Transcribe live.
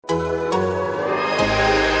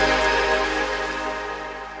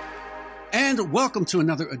And welcome to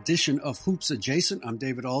another edition of Hoops Adjacent. I'm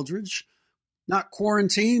David Aldridge. Not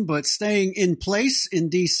quarantined, but staying in place in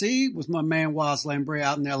D.C. with my man Waz Lambre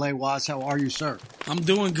out in L.A. Waz, how are you, sir? I'm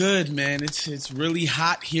doing good, man. It's really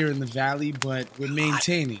hot here in the Valley, but we're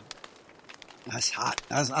maintaining. That's hot.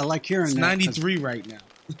 I like hearing it's that. It's 93 right now.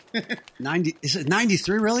 90? Is it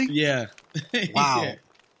 93 really? Yeah. Wow. Yeah.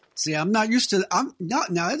 See, I'm not used to. I'm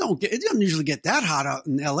not now. It doesn't usually get that hot out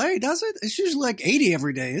in L.A., does it? It's usually like 80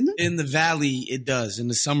 every day, isn't it? In the Valley, it does. In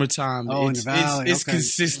the summertime, in the Valley, it's okay.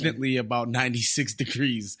 consistently about 96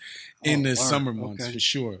 degrees in the summer months for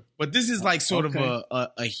sure. But this is like sort of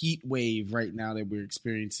a heat wave right now that we're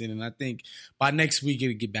experiencing, and I think by next week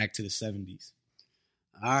it'll get back to the 70s.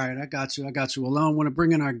 All right, I got you. Well, I want to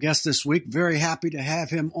bring in our guest this week. Very happy to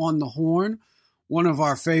have him on the horn. One of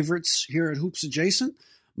our favorites here at Hoops Adjacent.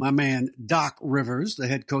 My man, Doc Rivers, the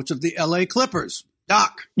head coach of the L.A. Clippers.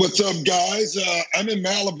 Doc. What's up, guys? I'm in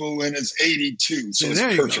Malibu, and it's 82. So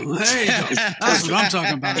there you go. There you go. That's what I'm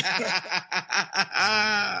talking about.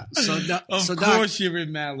 Of course you're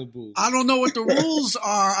in Malibu. I don't know what the rules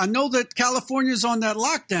are. I know that California's on that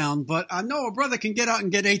lockdown, but I know a brother can get out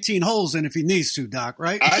and get 18 holes in if he needs to, Doc,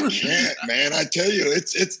 right? I can't, man. I tell you,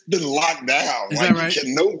 it's been locked down. Is that right?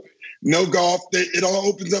 No golf. It all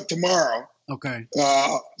opens up tomorrow. Okay.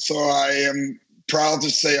 So I am proud to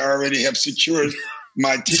say I already have secured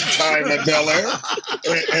my tee time at Bel Air,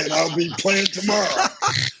 and I'll be playing tomorrow.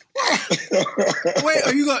 Wait,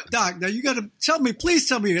 are you going, Doc? Now you got to please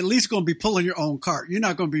tell me you're at least going to be pulling your own cart. You're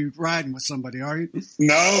not going to be riding with somebody, are you?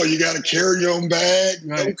 No, you got to carry your own bag,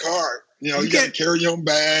 right. No cart. You got to carry your own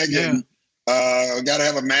bag, and got to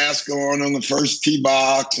have a mask on the first tee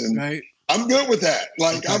box, and. Right. I'm good with that.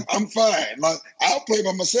 Like, okay. I'm fine. Like, I'll play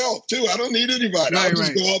by myself, too. I don't need anybody. I'll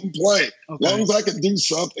just go out and play. Okay. As long as I can do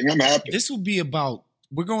something, I'm happy. This will be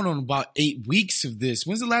we're going on about 8 weeks of this.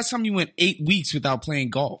 When's the last time you went 8 weeks without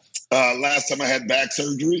playing golf? Last time I had back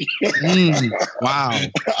surgery. Wow.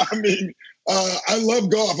 I mean, I love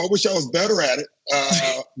golf. I wish I was better at it.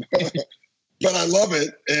 But I love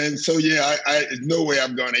it. And so, there's no way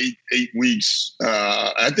I've gone 8 weeks.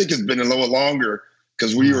 I think it's been a little longer.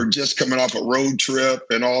 Because we were just coming off a road trip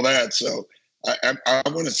and all that. So I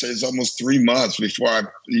want to say it's almost 3 months before I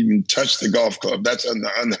even touched the golf club. That's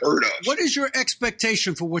unheard of. What is your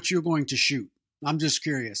expectation for what you're going to shoot? I'm just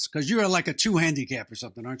curious. Because you're like a 2 handicap or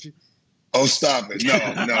something, aren't you? Oh, stop it.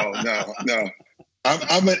 No.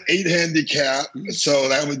 I'm an 8 handicap, so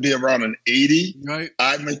that would be around an 80. Right.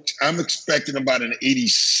 I'm expecting about an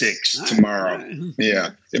 86 tomorrow. Right. Yeah.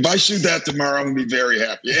 If I shoot that tomorrow, I'm going to be very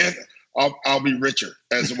happy. And I'll be richer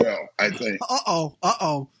as well, I think.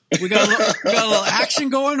 Uh-oh. We got a little action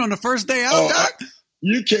going on the first day out, Doc?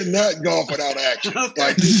 You cannot golf without action. Okay.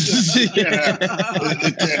 Like, it can't happen.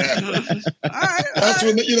 It can't happen. All right. That's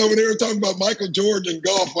when, when they were talking about Michael Jordan and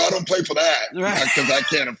golf, well, I don't play for that because I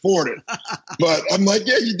can't afford it. But I'm like,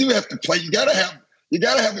 you do have to play. You got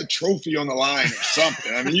to have a trophy on the line or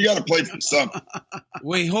something. I mean, you got to play for something.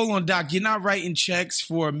 Wait, hold on, Doc. You're not writing checks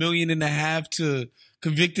for $1.5 million to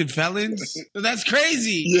convicted felons? That's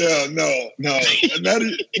crazy. Yeah, no. Not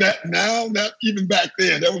even back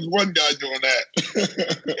then. There was one guy doing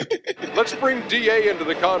that. Let's bring DA into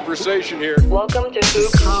the conversation here. Welcome to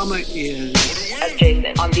Hoops. Comma is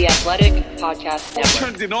Adjacent on the Athletic Podcast Network. I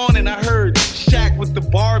turned it on and I heard Shaq with the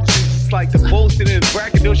barbs and like the boasting and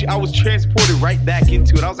braggadocio. I was transported right back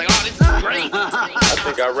into it. I was like, oh, this is great. I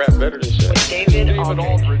think I rap better than Shaq. With David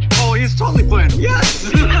Aldridge. Oh, he's totally playing. Yes.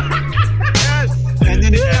 Yes. And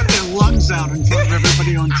then he got their lungs out in front of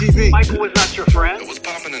everybody on TV. Michael was not your friend? It was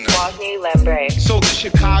popping in there. Waz Lambre. So the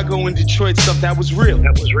Chicago and Detroit stuff, that was real.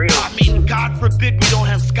 That was real. I mean, God forbid we don't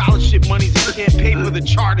have scholarship monies and can't pay for the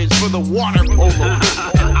charters for the water polo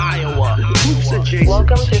in Iowa.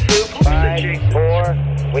 Welcome to Hoops. 5,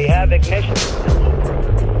 4, we have ignition.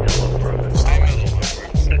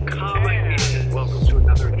 Welcome to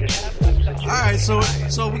another edition. All right, so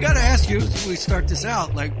we got to ask you as we start this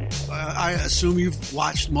out. Like, I assume you've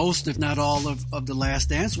watched most, if not all, of The Last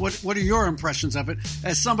Dance. What are your impressions of it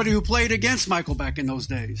as somebody who played against Michael back in those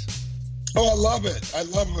days? Oh, I love it. I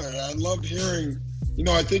love hearing.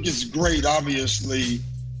 I think it's great, obviously,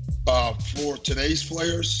 for today's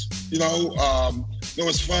players.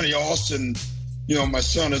 It's funny, Austin. My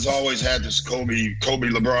son has always had this Kobe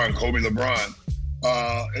LeBron.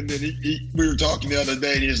 And then we were talking the other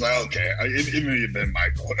day, and he's like, okay, it may have been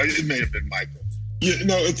Michael.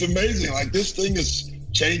 It's amazing. Like, this thing is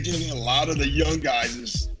changing a lot of the young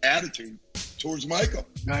guys' attitude towards Michael.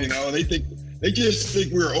 Right. They just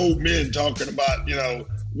think we're old men talking about,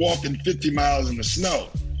 walking 50 miles in the snow.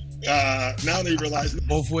 Now they realize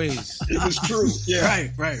both ways. It was true. Yeah,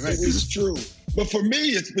 right. It was true. But for me,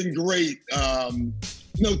 it's been great.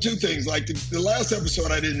 Two things. Like the last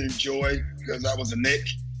episode, I didn't enjoy because I was a Knick.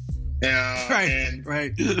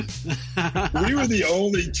 Right. We were the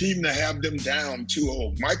only team to have them down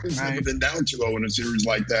 2-0. Michael's never been down 2-0 in a series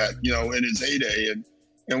like that, in his heyday.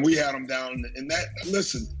 And we had them down. And that,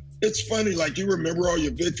 listen, it's funny. Like, you remember all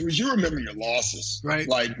your victories. You remember your losses. Right.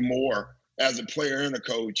 Like, more as a player and a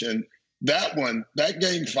coach. And that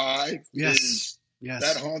game 5,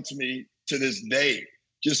 that haunts me to this day,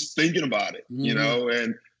 just thinking about it,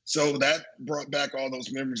 And so that brought back all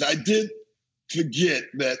those memories. I did forget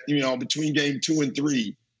that, between game 2 and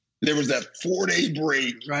 3, there was that 4-day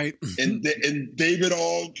break. Right. And David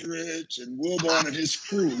Aldridge and Wilbon and his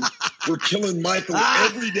crew were killing Michael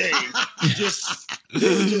every day. They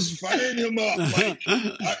were just firing him up. Like,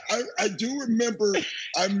 I do remember,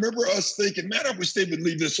 us thinking, man, I wish they would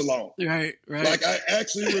leave this alone. Right. Like, I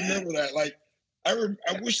actually remember that. Like, I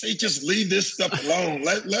wish they just leave this stuff alone.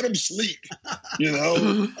 Let them sleep,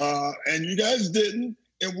 and you guys didn't,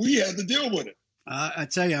 and we had to deal with it. I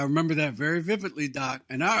tell you, I remember that very vividly, Doc.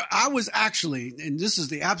 And I was actually, and this is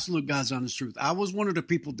the absolute God's honest truth, I was one of the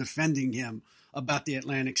people defending him about the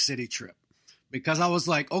Atlantic City trip. Because I was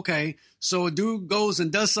like, okay, so a dude goes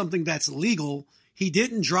and does something that's legal. He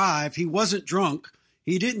didn't drive. He wasn't drunk.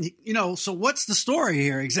 He didn't, so what's the story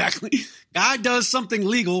here exactly? Guy does something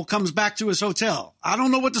legal, comes back to his hotel. I don't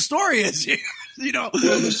know what the story is here, Well,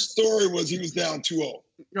 the story was he was down 2-0.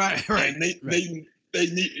 Right. And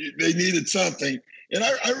they needed something. And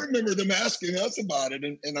I remember them asking us about it.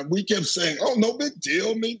 And we kept saying, oh, no big deal.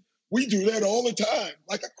 I mean, we do that all the time.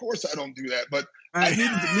 Like, of course I don't do that, but I needed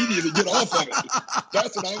the media to get off of it.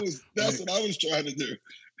 That's what I was trying to do.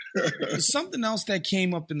 Something else that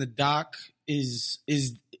came up in the doc was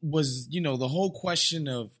the whole question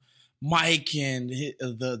of Mike and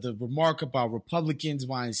the remark about Republicans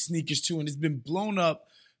buying sneakers too, and it's been blown up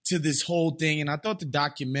to this whole thing. And I thought the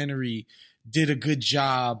documentary did a good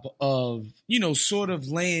job of sort of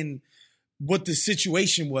laying what the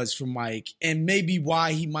situation was for Mike and maybe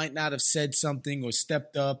why he might not have said something or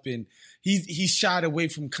stepped up, and he shied away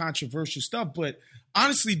from controversial stuff. But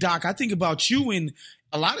honestly, Doc, I think about you in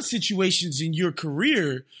a lot of situations in your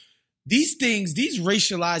career. These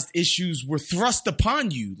racialized issues were thrust upon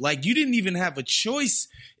you. Like, you didn't even have a choice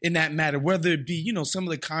in that matter, whether it be, some of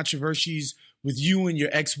the controversies with you and your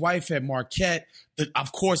ex-wife at Marquette,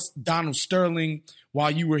 of course, Donald Sterling, while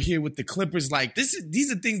you were here with the Clippers. Like,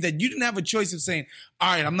 these are things that you didn't have a choice of saying,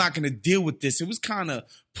 all right, I'm not going to deal with this. It was kind of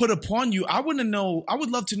put upon you. I would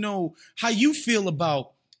love to know how you feel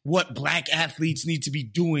about what Black athletes need to be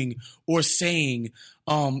doing or saying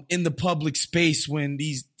in the public space when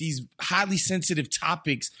these highly sensitive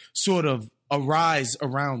topics sort of arise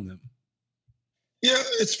around them. Yeah,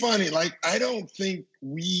 it's funny. Like, I don't think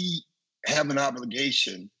we have an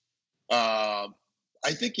obligation.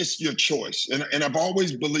 I think it's your choice. And I've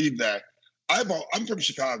always believed that. I'm from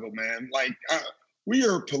Chicago, man. Like, we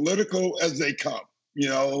are political as they come,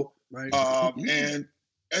 Right.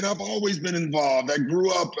 And I've always been involved. I grew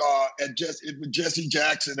up with Jesse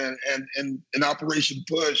Jackson and Operation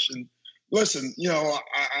Push. And listen,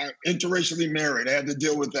 I interracially married. I had to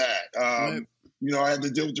deal with that. Right. I had to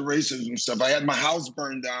deal with the racism stuff. I had my house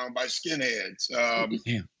burned down by skinheads.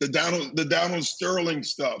 The Donald Sterling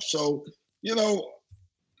stuff. So,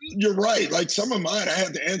 you're right. Like, some of mine I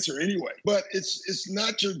had to answer anyway. But it's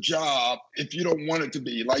not your job if you don't want it to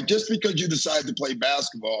be. Like, just because you decide to play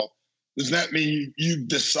basketball does not mean you've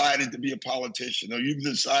decided to be a politician or you've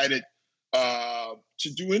decided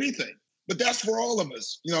to do anything. But that's for all of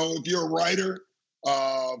us. If you're a writer,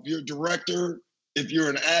 if you're a director, if you're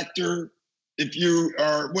an actor, if you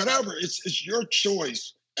are whatever, it's your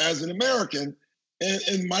choice as an American.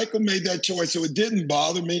 And Michael made that choice, so it didn't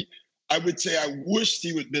bother me. I would say I wished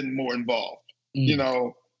he would have been more involved.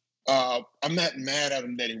 I'm not mad at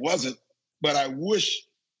him that he wasn't, but I wish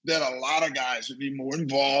that a lot of guys would be more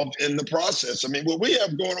involved in the process. I mean, what we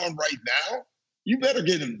have going on right now, you better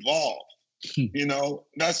get involved.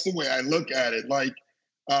 That's the way I look at it. Like,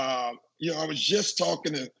 I was just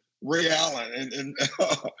talking to Ray Allen and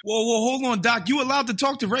Whoa, hold on, Doc. You allowed to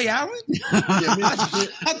talk to Ray Allen? Yeah,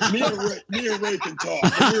 me and Ray can talk.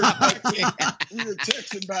 We were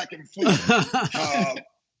texting back and forth.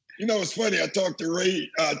 It's funny. I talked to Ray,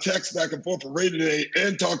 text back and forth for Ray today,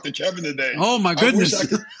 and talked to Kevin today. Oh my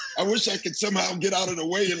goodness! I wish I could somehow get out of the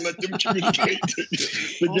way and let them communicate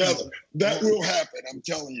together. That will happen. I'm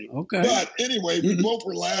telling you. Okay. But anyway, we both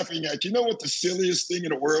were laughing at. You know what the silliest thing in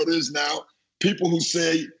the world is now? People who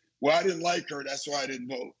say, "Well, I didn't like her. That's why I didn't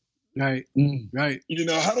vote." Right. Right. You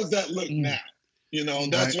know, how does that look now? You know,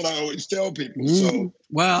 that's what I always tell people. So,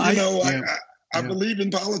 well, I believe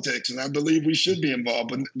in politics, and I believe we should be involved,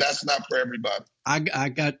 but that's not for everybody. I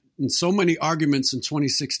got in so many arguments in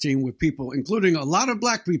 2016 with people, including a lot of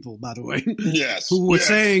black people, by the way, who were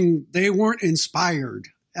saying they weren't inspired.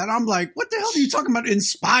 And I'm like, what the hell are you talking about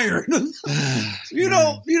inspired? you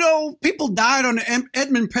know, people died on the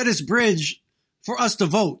Edmund Pettus Bridge for us to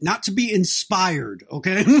vote, not to be inspired.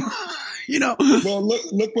 Okay. You know, well,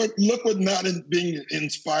 look what not being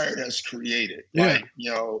inspired has created. Like,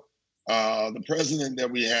 you know, the president that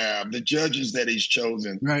we have, the judges that he's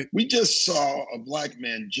chosen. Right. We just saw a black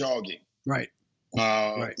man jogging. Right.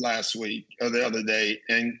 Last week or the other day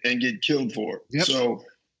and get killed for it. Yep. So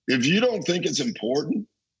if you don't think it's important,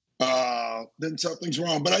 then something's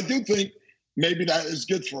wrong. But I do think maybe that is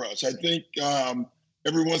good for us. I think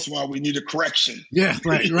every once in a while we need a correction. Yeah,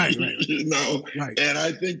 right. You know, right. And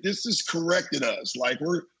I think this has corrected us. Like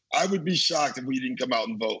I would be shocked if we didn't come out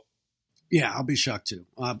and vote. Yeah, I'll be shocked too.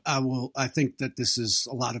 I think that this is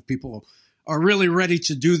a lot of people are really ready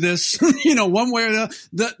to do this. You know, one way or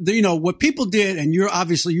the you know what people did, and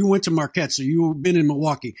you went to Marquette, so you've been in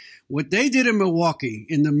Milwaukee. What they did in Milwaukee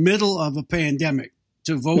in the middle of a pandemic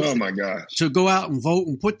to vote, oh my gosh, to go out and vote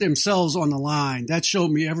and put themselves on the line, that showed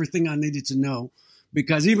me everything I needed to know.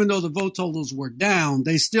 Because even though the vote totals were down,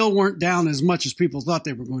 they still weren't down as much as people thought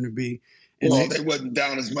they were going to be. And they wasn't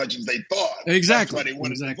down as much as they thought. Exactly. That's why they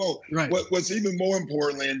wanted to vote. Right. What's even more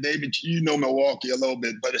importantly, and David, you know Milwaukee a little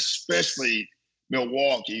bit, but especially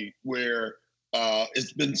Milwaukee, where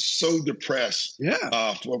it's been so depressed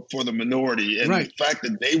for the minority. And the fact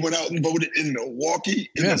that they went out and voted in Milwaukee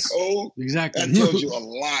in the cold, that tells you a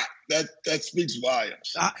lot. That speaks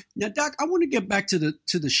volumes. Now, Doc, I want to get back to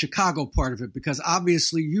the Chicago part of it, because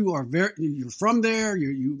obviously you're from there.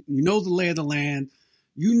 You know the lay of the land.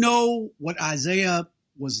 You know what Isiah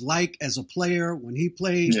was like as a player when he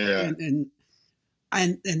played, and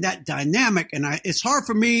that dynamic. And it's hard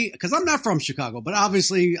for me because I'm not from Chicago, but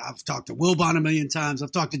obviously I've talked to Wilbon a million times.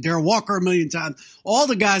 I've talked to Darrell Walker a million times. All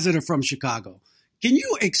the guys that are from Chicago. Can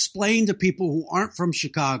you explain to people who aren't from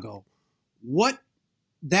Chicago what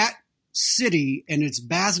that city and its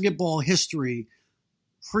basketball history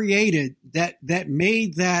created that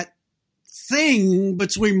made that thing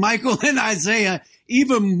between Michael and Isiah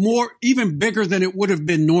even bigger than it would have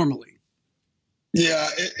been normally? Yeah,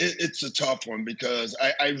 it's a tough one because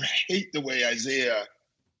I hate the way Isiah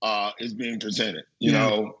is being presented. You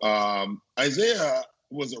know, Isiah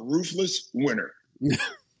was a ruthless winner.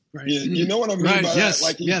 Right. You know what I mean by that?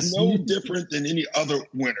 Like he's no different than any other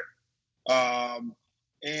winner.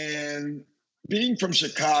 And being from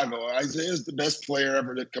Chicago, Isiah is the best player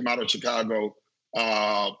ever to come out of Chicago.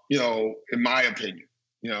 You know, in my opinion,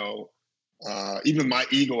 you know, even my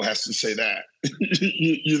ego has to say that,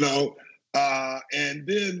 you know, and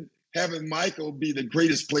then having Michael be the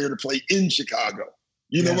greatest player to play in Chicago.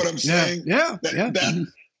 You know what I'm saying?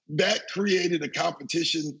 That created a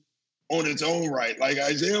competition on its own right. Like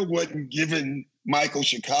Isiah wasn't giving Michael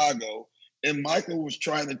Chicago, and Michael was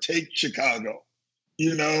trying to take Chicago,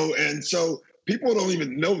 you know, and so people don't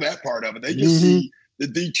even know that part of it. They just see the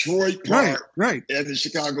Detroit part and the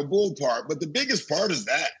Chicago Bull part. But the biggest part is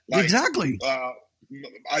that. Like, exactly.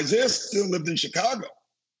 Isiah still lived in Chicago,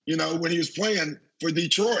 you know, when he was playing for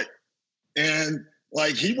Detroit. And,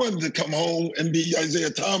 like, he wanted to come home and be Isiah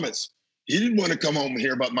Thomas. He didn't want to come home and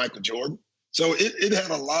hear about Michael Jordan. So it had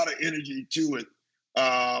a lot of energy to it.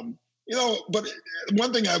 You know, but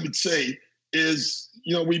one thing I would say is,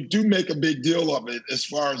 you know, we do make a big deal of it as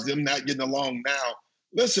far as them not getting along now.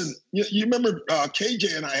 Listen, you remember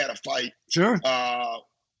KJ and I had a fight. Sure.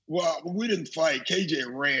 Well, we didn't fight. KJ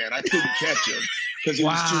ran. I couldn't catch him because he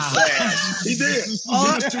was too fast. He did. He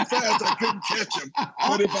was too fast. I couldn't catch him.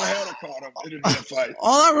 But if I had caught him, it'd have been a fight.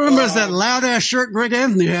 All I remember is that loud-ass shirt Greg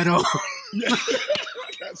Anthony had on. Yeah,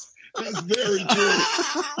 that's very true.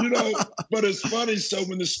 You know, but it's funny. So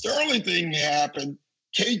when the Sterling thing happened,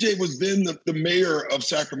 KJ was then the mayor of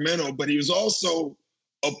Sacramento, but he was also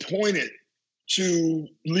appointed to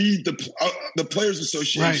lead the Players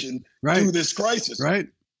Association through this crisis. Right.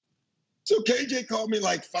 So KJ called me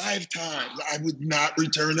like 5 times. I would not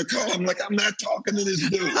return the call. I'm like, I'm not talking to this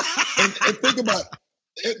dude. and think about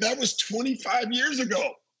it, that was 25 years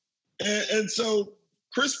ago. And so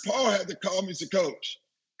Chris Paul had to call me and say, Coach,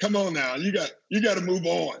 come on now, you got to move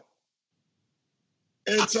on.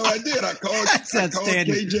 And so I did. I called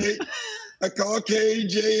KJ. I called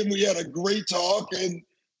KJ, and we had a great talk. And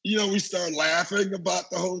you know, we started laughing about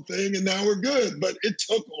the whole thing, and now we're good. But it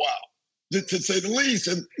took a while, to say the least.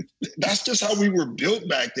 And that's just how we were built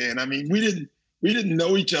back then. I mean, we we didn't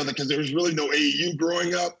know each other because there was really no AAU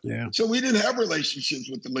growing up. Yeah. So we didn't have relationships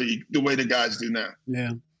with the league the way the guys do now.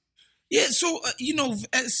 Yeah. Yeah, so,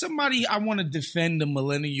 as somebody, I want to defend the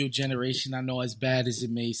millennial generation. I know as bad as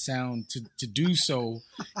it may sound to do so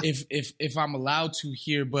if I'm allowed to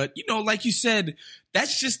here. But, like you said,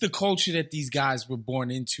 that's just the culture that these guys were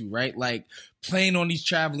born into, right? Like playing on these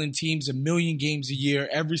traveling teams, 1 million games a year,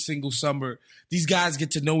 every single summer. These guys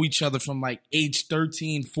get to know each other from like age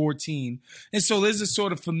 13, 14. And so there's a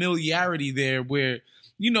sort of familiarity there where,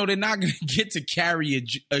 they're not going to get to carry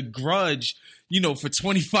a grudge for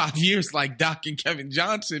 25 years like Doc and Kevin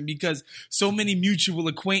Johnson, because so many mutual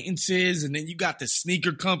acquaintances, and then you got the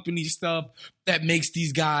sneaker company stuff that makes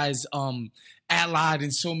these guys allied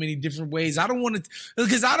in so many different ways. I don't want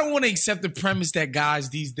to accept the premise that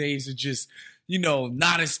guys these days are just,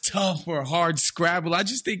 not as tough or hard scrabble. I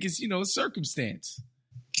just think it's, a circumstance.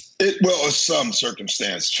 It's some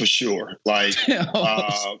circumstance for sure. Like,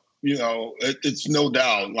 it's no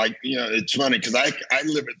doubt. Like, it's funny because I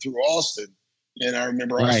live it through Austin. And I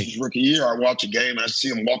remember Austin's rookie year, I watch a game and I see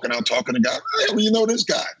him walking out talking to guys. Hey, well, you know this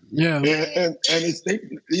guy. Yeah. And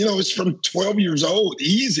it's from 12 years old,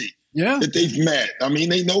 easy. Yeah. That they've met. I mean,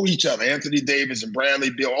 they know each other. Anthony Davis and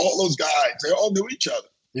Bradley Beal, all those guys, they all knew each other.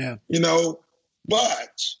 Yeah.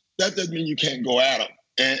 But that doesn't mean you can't go at them.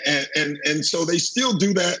 And so they still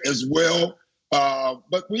do that as well.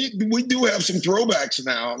 But we do have some throwbacks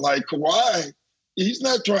now. Like Kawhi, he's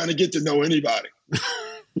not trying to get to know anybody.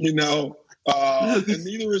 And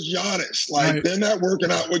neither is Giannis. Like, they're not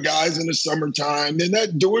working out with guys in the summertime. They're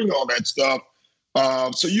not doing all that stuff.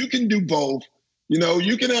 So you can do both.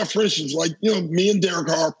 You can have friendships like, me and Derek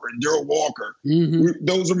Harper and Darryl Walker. Mm-hmm.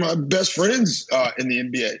 Those are my best friends in the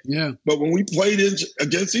NBA. Yeah. But when we played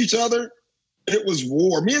against each other, it was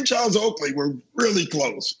war. Me and Charles Oakley were really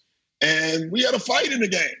close. And we had a fight in the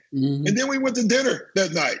game. Mm-hmm. And then we went to dinner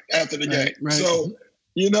that night after the game. Right. So,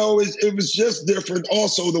 it was just different.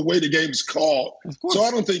 Also, the way the game's called. So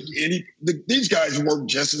I don't think these guys work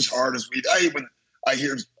just as hard as we. I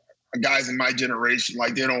hear guys in my generation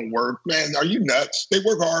like they don't work. Man, are you nuts? They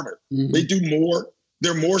work harder. Mm-hmm. They do more.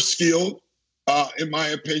 They're more skilled, in my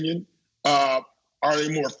opinion. Are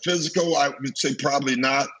they more physical? I would say probably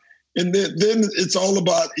not. And then it's all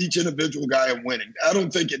about each individual guy winning. I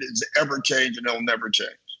don't think it has ever changed, and it'll never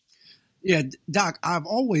change. Yeah, Doc, I've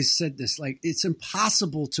always said this, like, it's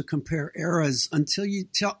impossible to compare eras until you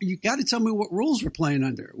got to tell me what rules we're playing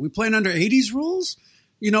under. We playing under 80s rules,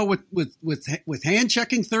 with hand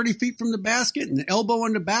checking 30 feet from the basket and the elbow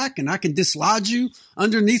on the back, and I can dislodge you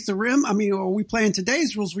underneath the rim. I mean, are we playing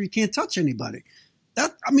today's rules where you can't touch anybody?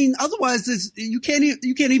 Otherwise you can't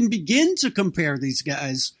even begin to compare these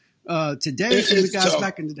guys today from the guys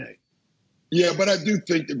back in the day. Yeah, but I do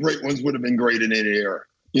think the great ones would have been great in any era.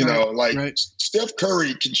 Steph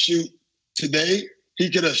Curry can shoot today. He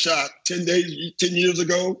could have shot 10 years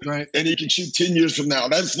ago, and he can shoot 10 years from now.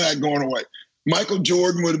 That's not going away. Michael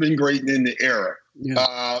Jordan would have been great in the era.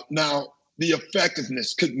 Yeah. Now, the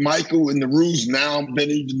effectiveness, could Michael in the rules now been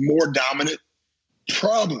even more dominant?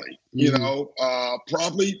 Probably,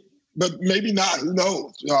 probably, but maybe not. Who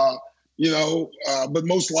knows? But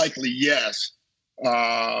most likely, yes.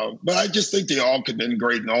 But I just think they all could have been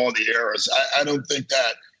great in all the eras. I don't think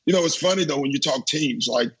that, it's funny though, when you talk teams,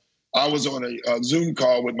 like I was on a Zoom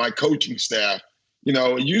call with my coaching staff.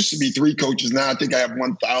 It used to be 3 coaches. Now I think I have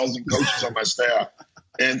 1,000 coaches on my staff,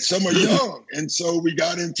 and some are young. And so we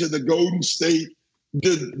got into the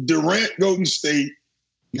Durant Golden State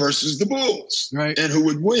versus the Bulls, and who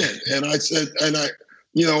would win. And I said,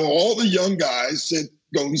 all the young guys said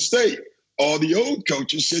Golden State. All the old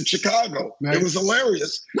coaches said Chicago. Right. It was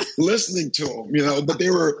hilarious listening to them, but they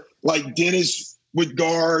were like Dennis would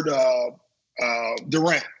guard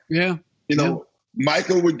Durant. Yeah.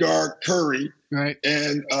 Michael would guard Curry. Right.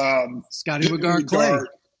 And Scotty would guard Clay.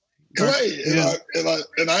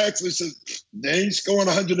 And I actually said, they ain't scoring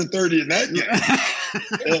 130 in that game.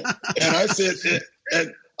 and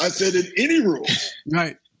I said in any rules.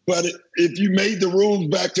 Right. But if you made the rules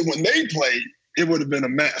back to when they played, it would have been a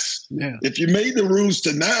mess. Yeah. If you made the rules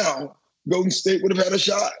to now, Golden State would have had a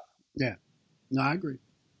shot. Yeah. No, I agree.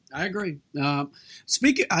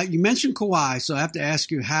 Speaking, you mentioned Kawhi, so I have to ask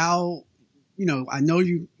you how. I know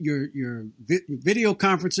you're video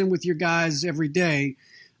conferencing with your guys every day.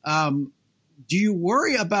 Do you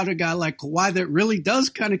worry about a guy like Kawhi that really does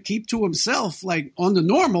kind of keep to himself, like on the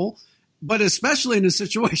normal, but especially in a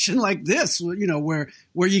situation like this,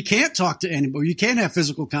 where you can't talk to anybody, you can't have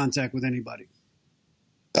physical contact with anybody?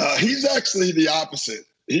 He's actually the opposite.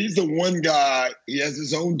 He's the one guy, he has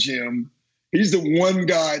his own gym. He's the one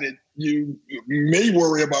guy that you may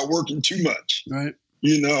worry about working too much. Right.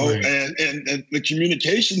 Right. And the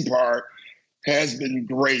communication part has been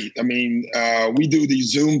great. I mean, we do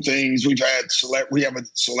these Zoom things. We have a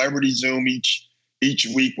celebrity Zoom each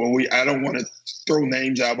week where I don't want to throw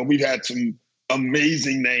names out, but we've had some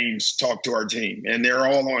amazing names talk to our team, and they're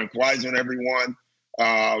all on. Kawhi's on everyone.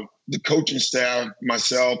 The coaching staff,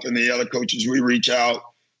 myself, and the other coaches, we reach out.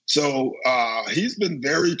 So he's been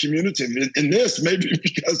very communicative in this, maybe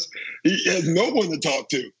because he has no one to talk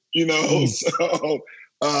to, So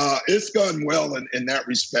it's gone well in that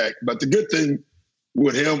respect. But the good thing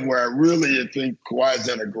with him, where I really think Kawhi's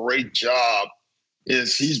done a great job,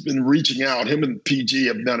 is he's been reaching out. Him and PG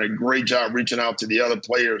have done a great job reaching out to the other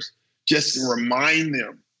players just to remind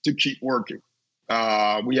them to keep working.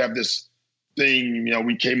 We have this thing,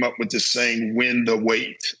 we came up with this saying, win the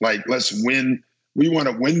wait. Like, let's win. We want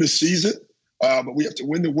to win the season, but we have to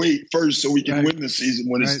win the wait first so we can win the season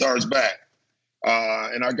when it starts back.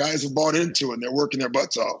 And our guys have bought into it, and they're working their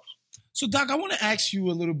butts off. So, Doc, I want to ask you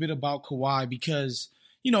a little bit about Kawhi because,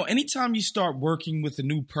 anytime you start working with a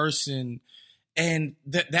new person and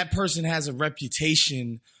that person has a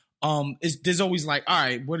reputation, there's always like, all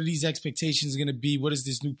right, what are these expectations going to be? What is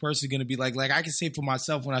this new person going to be like? Like I can say for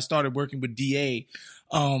myself, when I started working with DA,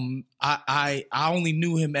 I only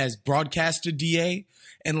knew him as broadcaster DA,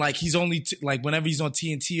 and like he's only like whenever he's on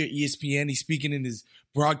TNT or ESPN, he's speaking in his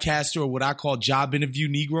broadcaster or what I call job interview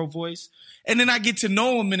Negro voice. And then I get to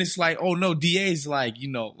know him, and it's like, oh no, DA's like,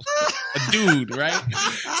 a dude, right?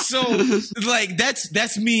 So like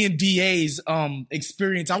that's me and DA's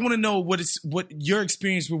experience. I want to know what your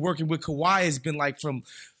experience with working with Kawhi has been like from,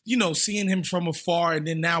 seeing him from afar and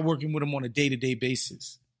then now working with him on a day-to-day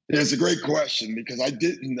basis. Yeah, it's a great question because I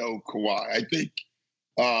didn't know Kawhi. I think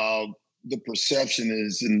the perception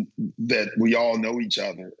is that we all know each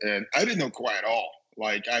other, and I didn't know Kawhi at all.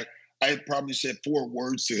 Like I had probably said 4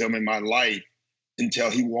 words to him in my life until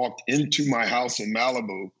he walked into my house in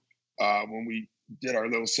Malibu when we did our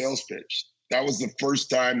little sales pitch. That was the first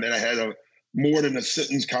time that I had more than a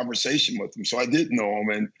sentence conversation with him. So I didn't know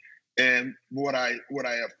him, and what I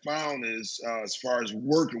have found is as far as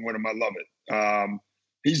working with him, I love it.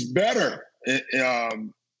 He's better, than I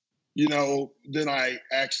knew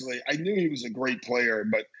he was a great player,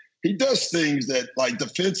 but he does things that, like,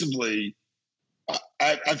 defensively,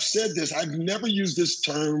 I've said this, I've never used this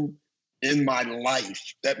term in my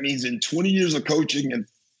life. That means in 20 years of coaching and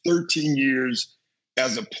 13 years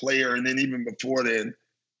as a player, and then even before then,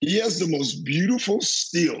 he has the most beautiful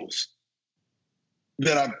steals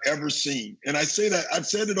that I've ever seen. And I say that, I've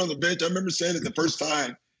said it on the bench. I remember saying it the first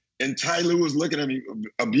time, and Ty Lue was looking at me,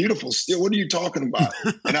 a beautiful steal. What are you talking about?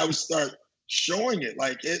 And I would start showing it.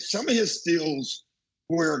 Like some of his steals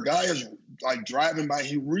where a guy is like driving by,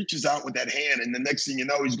 he reaches out with that hand, and the next thing you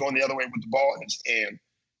know, he's going the other way with the ball in his hand.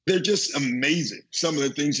 They're just amazing, some of the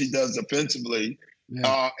things he does offensively.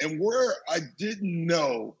 Yeah. And where I didn't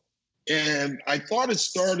know, and I thought it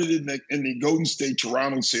started in the Golden State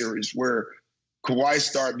Toronto series where Kawhi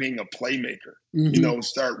started being a playmaker,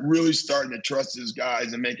 starting to trust his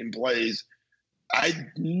guys and making plays. I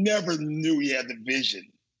never knew he had the vision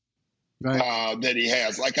that he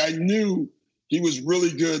has. Like, I knew he was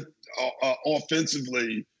really good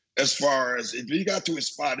offensively as far as if he got to his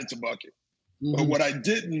spot, it's a bucket. Mm-hmm. But what I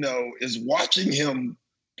didn't know is watching him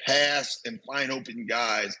pass and find open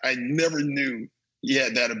guys, I never knew he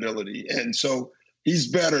had that ability. And so he's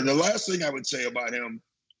better. The last thing I would say about him,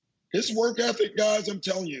 his work ethic, guys, I'm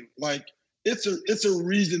telling you, like, it's a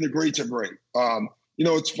reason the greats are great.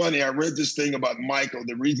 It's funny. I read this thing about Michael.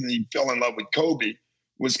 The reason he fell in love with Kobe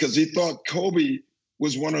was because he thought Kobe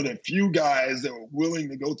was one of the few guys that were willing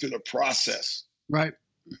to go through the process. Right.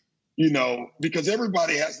 Because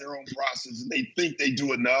everybody has their own process and they think they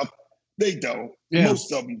do enough. They don't. Yeah.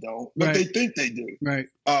 Most of them don't, but they think they do. Right.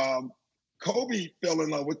 Kobe fell in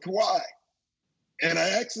love with Kawhi. And I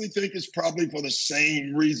actually think it's probably for the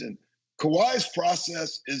same reason. Kawhi's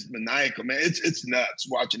process is maniacal, man. It's nuts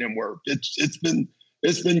watching him work. It's been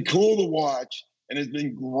cool to watch, and it's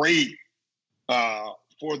been great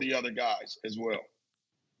for the other guys as well.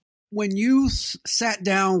 When you sat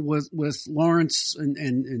down with Lawrence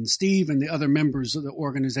and Steve and the other members of the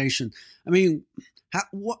organization, I mean,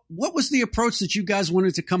 what was the approach that you guys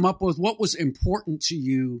wanted to come up with? What was important to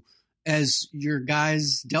you as your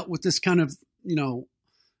guys dealt with this kind of,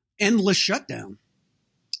 endless shutdown?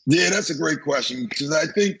 Yeah, that's a great question because I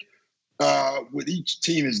think with each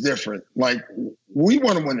team is different. Like, we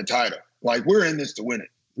want to win the title. Like, we're in this to win it,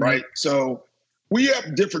 right? So we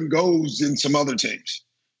have different goals than some other teams.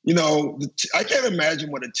 I can't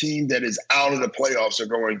imagine what a team that is out of the playoffs are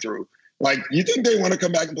going through. Like, you think they want to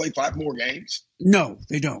come back and play 5 more games? No,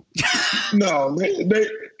 they don't. No,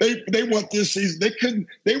 they want this season.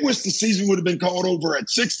 They wish the season would have been called over at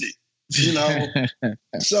 60. You know,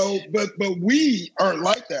 so but we aren't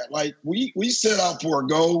like that. Like we set out for a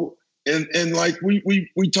goal, and like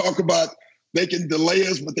we talk about they can delay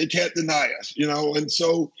us, but they can't deny us. You know, and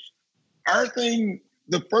so our thing,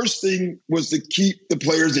 the first thing was to keep the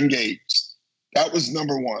players engaged. That was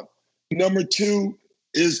number one. Number two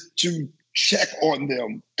is to check on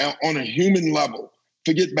them on a human level.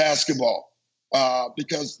 Forget basketball.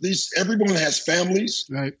 Because everyone has families,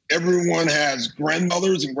 right? Everyone has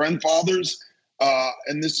grandmothers and grandfathers,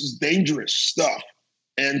 and this is dangerous stuff.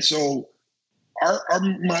 And so,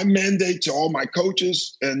 my mandate to all my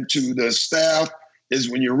coaches and to the staff is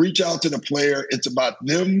when you reach out to the player, it's about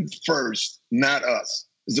them first, not us.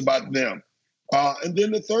 It's about them. And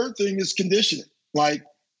then the third thing is conditioning. Like,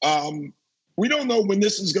 we don't know when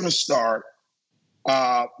this is going to start,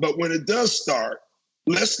 but when it does start,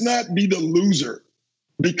 let's not be the loser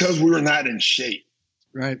because we were not in shape.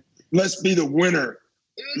 Right. Let's be the winner.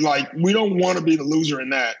 Like, we don't want to be the loser in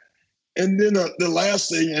that. And then the last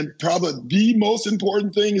thing, and probably the most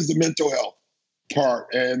important thing, is the mental health part.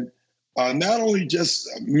 And not only just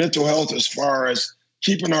mental health as far as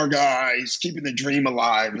keeping our guys, keeping the dream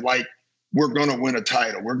alive, like we're going to win a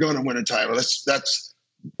title. We're going to win a title. That's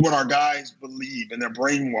what our guys believe, and they're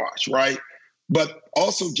brainwashed, right? But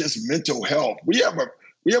also just mental health. We have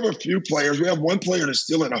a few players. We have one player that's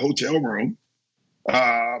still in a hotel room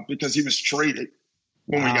because he was traded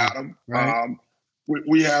when we got him. Right.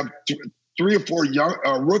 We have 3 or 4 young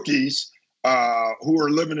rookies who are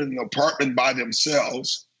living in an apartment by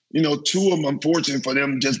themselves. You know, 2 of them, unfortunately for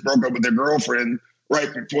them, just broke up with their girlfriend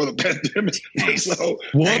right before the pandemic. so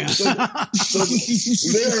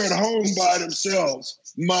they're at home by themselves.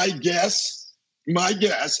 My guess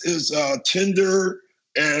is Tinder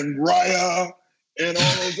and Raya and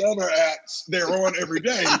all those other apps they're on every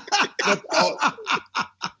day.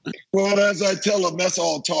 Well, as I tell them, that's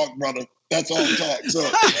all talk, brother. That's all talk.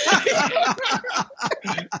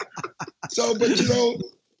 So, but you know,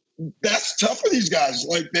 that's tough for these guys.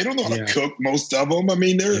 Like, they don't know how to cook, most of them. I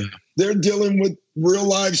mean, they're dealing with real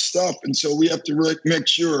life stuff, and so we have to make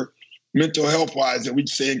sure, mental health wise, that we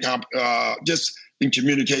stay just in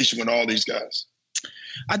communication with all these guys.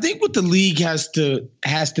 I think what the league has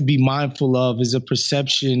to be mindful of is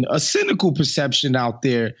a cynical perception out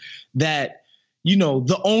there that, you know,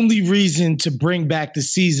 the only reason to bring back the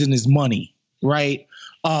season is money, right?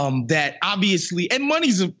 That obviously, and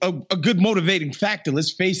money's a good motivating factor.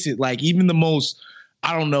 Let's face it, like even the most,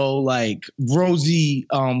 I don't know, like rosy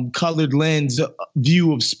colored lens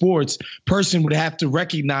view of sports person would have to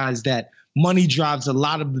recognize that money drives a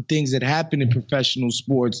lot of the things that happen in professional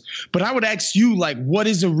sports. But I would ask you, like, what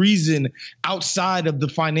is a reason outside of the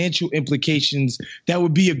financial implications that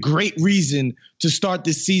would be a great reason to start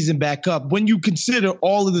this season back up when you consider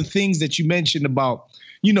all of the things that you mentioned about,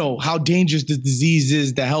 you know, how dangerous the disease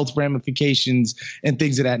is, the health ramifications, and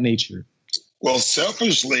things of that nature? Well,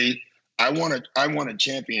 selfishly, I want a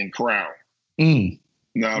champion crown.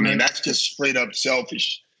 No, I mean, that's just straight up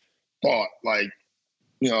selfish thought. Like,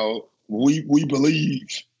 you know, we believe,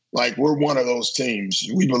 like, we're one of those teams.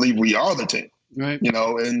 We believe we are the team, right? You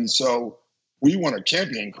know, and so we want a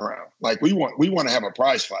champion crown. Like, we want to have a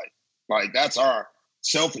prize fight. Like, that's our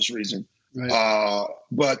selfish reason. Right.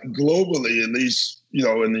 But globally, at least, you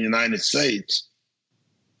know, in the United States,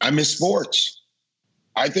 I miss sports.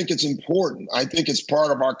 I think it's important. I think it's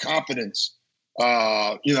part of our confidence.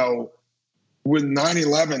 You know, when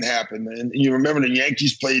 9/11 happened, and you remember the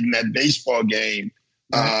Yankees played in that baseball game,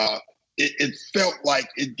 right. It felt like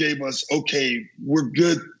it gave us, okay, we're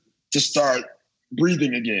good to start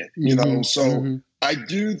breathing again, you know? So I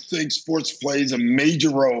do think sports plays a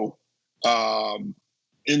major role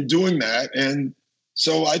in doing that. And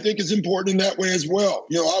so I think it's important in that way as well.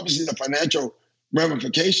 You know, obviously the financial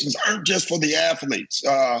ramifications aren't just for the athletes.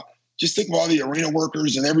 Just think of all the arena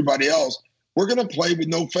workers and everybody else. We're going to play with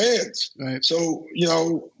no fans. Right. So, you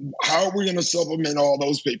know, how are we going to supplement all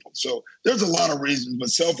those people? So there's a lot of reasons, but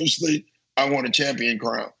selfishly, I want a champion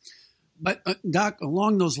crown. But Doc,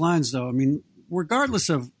 along those lines, though, I mean, regardless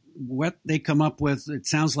of what they come up with, it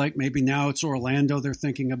sounds like maybe now it's Orlando they're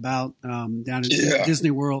thinking about down at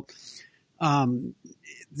Disney World.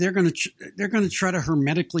 They're going to try to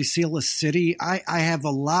hermetically seal a city. I have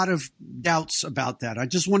a lot of doubts about that. I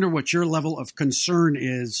just wonder what your level of concern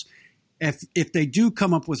is if they do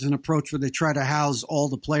come up with an approach where they try to house all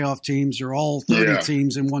the playoff teams or all 30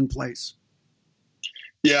 teams in one place.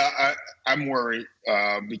 Yeah, I'm worried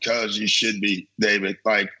because you should be, David.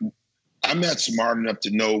 Like, I'm not smart enough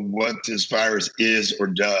to know what this virus is or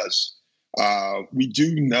does. We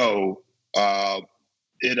do know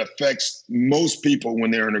it affects most people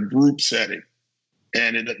when they're in a group setting,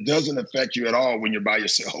 and it doesn't affect you at all when you're by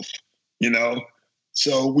yourself,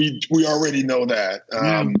 So we already know that.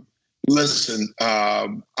 Listen,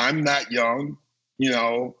 I'm not young,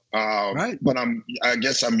 right. But I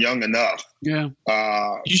guess I'm young enough. Yeah.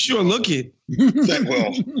 You sure look it.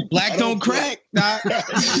 Well, black don't crack. Amen to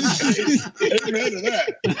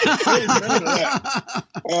that. Amen to that.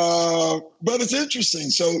 But it's interesting.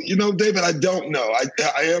 So, David, I don't know.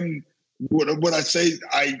 I am, would I say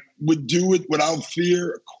I would do it without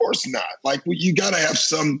fear? Of course not. Like, you got to have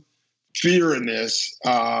some fear in this.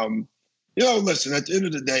 Listen, at the end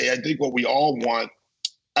of the day, I think what we all want,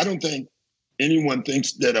 I don't think anyone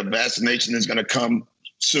thinks that a vaccination is going to come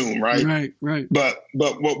soon, right? Right. But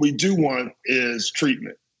what we do want is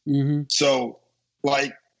treatment. Mm-hmm. So,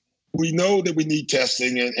 we know that we need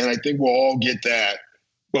testing, and I think we'll all get that.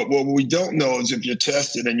 But what we don't know is if you're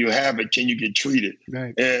tested and you have it, can you get treated?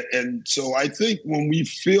 Right. And so I think when we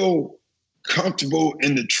feel comfortable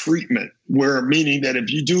in the treatment, meaning that if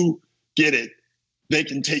you do get it, they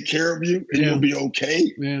can take care of you and you'll be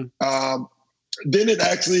okay. Yeah. Then it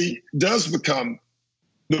actually does become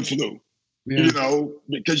the flu,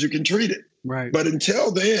 because you can treat it. Right. But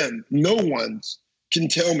until then, no one can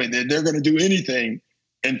tell me that they're going to do anything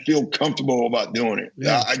and feel comfortable about doing it.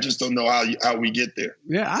 Yeah. I just don't know how we get there.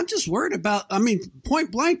 Yeah, I'm just worried about,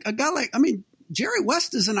 point blank, a guy Jerry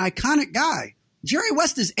West is an iconic guy. Jerry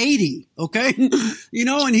West is 80, okay? And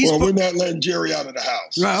he's... Well, we're not letting Jerry out of the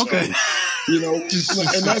house. Right, okay. So,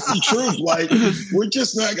 and that's the truth. Like, we're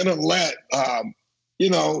just not going to let, I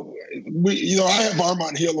have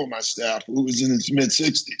Armand Hill on my staff who was in his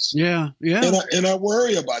mid-60s. Yeah. And I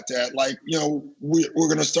worry about that. Like, we're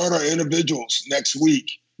going to start our individuals next week.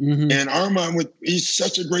 Mm-hmm. And Armand, he's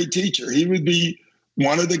such a great teacher. He would be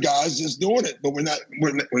one of the guys that's doing it, but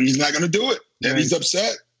he's not going to do it. And he's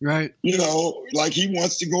upset. Right. He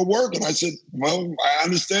wants to go work. And I said, well, I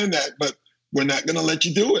understand that, but we're not going to let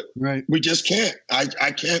you do it. Right. We just can't. I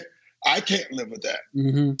can't live with that.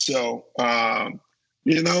 Mm-hmm. So,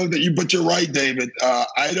 but you're right, David.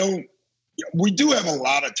 We do have a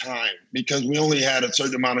lot of time because we only had a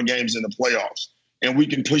certain amount of games in the playoffs and we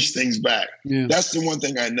can push things back. Yeah. That's the one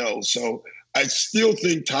thing I know. So I still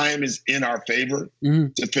think time is in our favor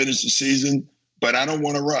to finish the season, but I don't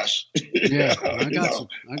want to rush. Yeah, I got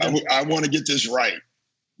you. I want to get this right.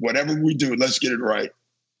 Whatever we do, let's get it right.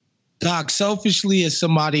 Doc, selfishly, as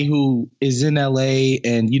somebody who is in LA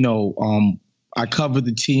and I cover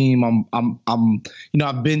the team,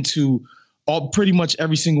 I've been to pretty much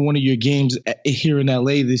every single one of your games here in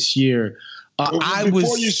LA this year.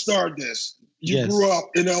 Before you start this, you grew up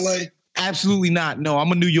in LA? Absolutely not. No,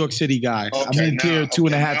 I'm a New York City guy. I moved here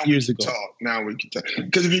 2.5 years ago. Now we can talk.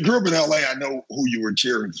 Because if you grew up in LA, I know who you were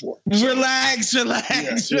cheering for. So. Relax. Now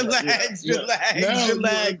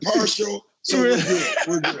partial. So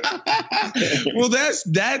we're good. Well,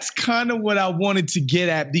 that's kind of what I wanted to get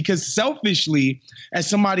at, because selfishly, as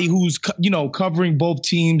somebody who's covering both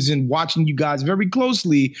teams and watching you guys very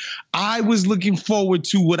closely, I was looking forward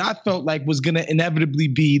to what I felt like was going to inevitably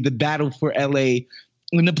be the battle for LA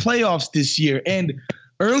in the playoffs this year. And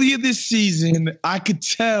earlier this season, I could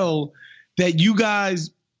tell that you guys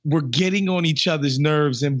were getting on each other's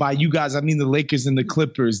nerves. And by you guys, I mean the Lakers and the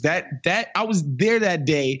Clippers. That I was there that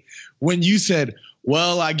day when you said,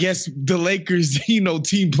 well, I guess the Lakers,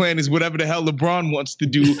 team plan is whatever the hell LeBron wants to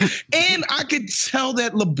do. And I could tell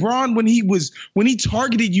that LeBron, when he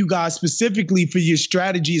targeted you guys specifically for your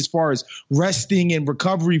strategy as far as resting and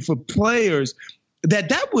recovery for players,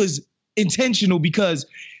 that was intentional, because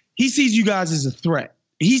he sees you guys as a threat.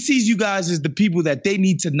 He sees you guys as the people that they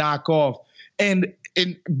need to knock off. And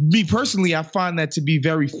me personally, I find that to be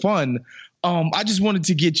very fun. I just wanted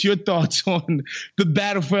to get your thoughts on the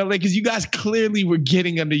battle for LA, because you guys clearly were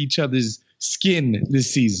getting under each other's skin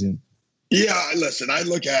this season. Yeah, listen, I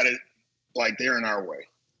look at it like they're in our way.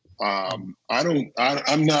 I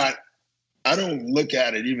don't look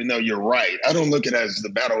at it, even though you're right, I don't look at it as the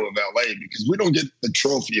battle of LA, because we don't get the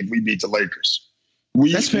trophy if we beat the Lakers.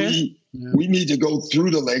 That's fair. We need to go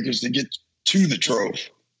through the Lakers to get to the trophy.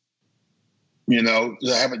 To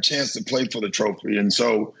have a chance to play for the trophy. And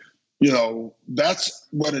so, that's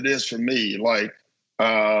what it is for me. Like,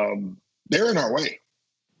 they're in our way.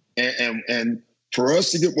 And for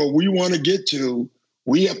us to get what we want to get to,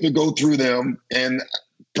 we have to go through them. And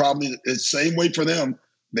probably the same way for them,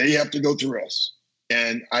 they have to go through us.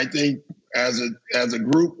 And I think as a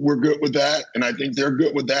group, we're good with that. And I think they're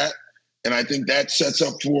good with that. And I think that sets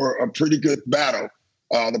up for a pretty good battle.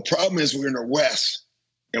 The problem is we're in the West,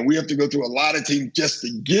 and we have to go through a lot of teams just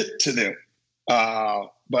to get to them.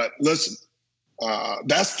 But listen,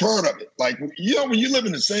 that's part of it. Like, when you live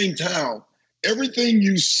in the same town, everything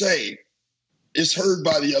you say is heard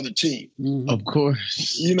by the other team. Of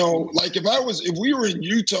course. Like if we were in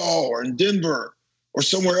Utah or in Denver or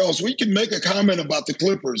somewhere else, we could make a comment about the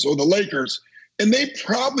Clippers or the Lakers, and they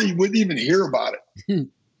probably wouldn't even hear about it.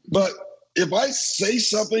 But if I say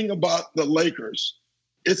something about the Lakers,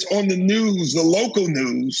 it's on the news, the local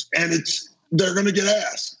news, and they're going to get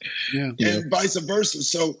asked, and vice versa.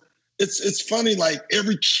 So it's funny. Like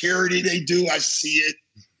every charity they do, I see it.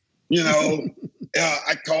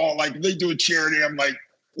 I call, like, if they do a charity, I'm like,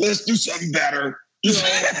 let's do something better.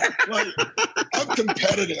 Like, I'm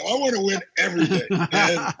competitive. I want to win everything.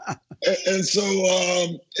 And so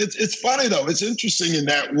it's funny, though. It's interesting in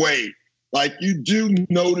that way. Like, you do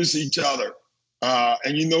notice each other,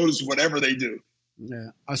 and you notice whatever they do. Yeah.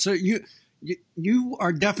 So you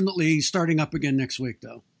are definitely starting up again next week,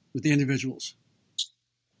 though, with the individuals.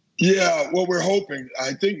 Yeah, well, we're hoping.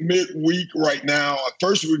 I think midweek right now. At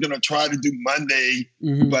first, we're going to try to do Monday,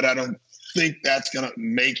 but I don't think that's going to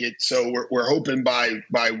make it. So we're hoping by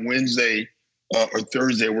Wednesday or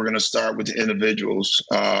Thursday, we're going to start with the individuals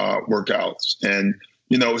workouts. And,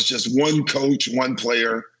 it's just one coach, one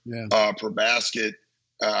player per basket.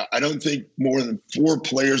 I don't think more than 4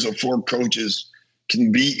 players or 4 coaches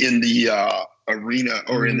can be in the arena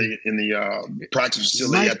or in the practice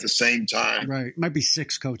facility at the same time. Right. It might be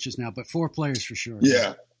 6 coaches now, but 4 players for sure.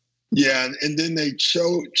 Yeah. Yeah. And then they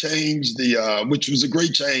changed which was a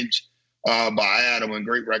great change by Adam and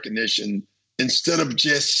great recognition. Instead of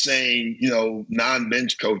just saying,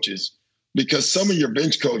 non-bench coaches, because some of your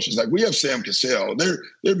bench coaches, like we have Sam Cassell, there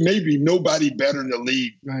may be nobody better in the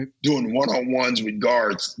league doing one-on-ones with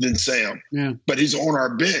guards than Sam. Yeah. But he's on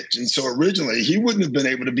our bench. And so originally he wouldn't have been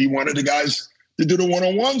able to be one of the guys to do the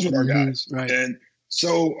one-on-ones with our guys. Right. And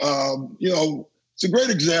so, it's a great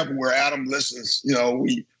example where Adam listens.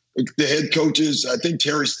 The head coaches, I think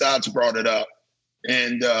Terry Stotts brought it up,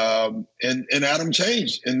 and Adam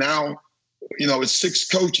changed. And now, it's 6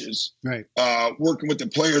 coaches working with the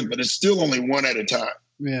players, but it's still only one at a time.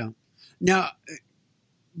 Yeah. Now,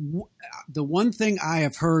 the one thing I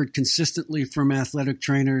have heard consistently from athletic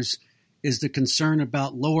trainers is the concern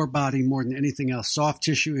about lower body more than anything else, soft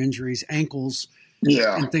tissue injuries, ankles,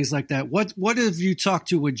 and things like that. What have you talked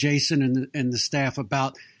to with Jason and the staff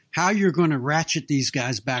about how you're going to ratchet these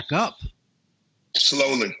guys back up?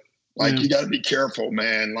 Slowly. You got to be careful,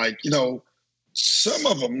 man. Some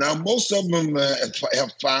of them, now most of them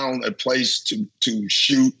have found a place to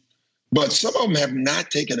shoot, but some of them have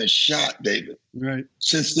not taken a shot, David,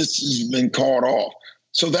 since this has been called off.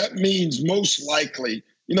 So that means most likely,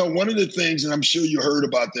 one of the things, and I'm sure you heard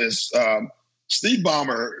about this, Steve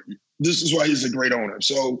Ballmer, this is why he's a great owner.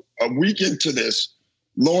 So a week into this,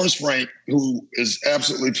 Lawrence Frank, who is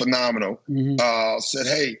absolutely phenomenal, said,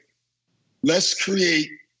 hey, let's create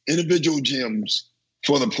individual gyms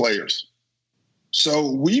for the players.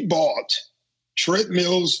 So we bought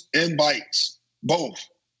treadmills and bikes, both,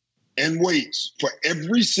 and weights for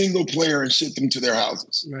every single player and shipped them to their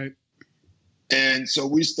houses. Right. And so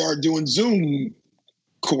we started doing Zoom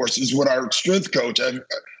courses with our strength coach.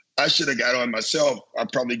 I should have got on myself. I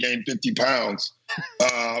probably gained 50 pounds.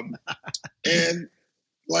 And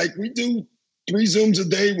we do 3 Zooms a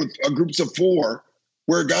day with groups of 4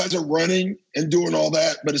 where guys are running and doing all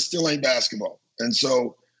that, but it still ain't basketball. And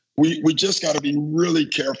so we just got to be really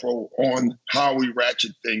careful on how we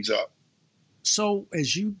ratchet things up. So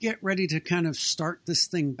as you get ready to kind of start this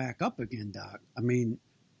thing back up again, Doc, I mean,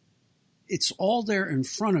 it's all there in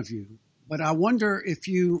front of you, but I wonder if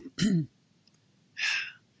you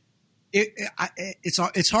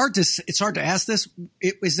it's hard to ask this.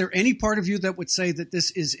 Is there any part of you that would say that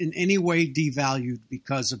this is in any way devalued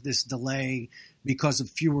because of this delay, because of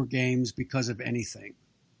fewer games, because of anything?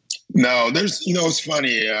 No, it's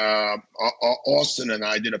funny. Austin and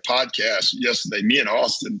I did a podcast yesterday, me and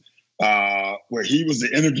Austin, where he was the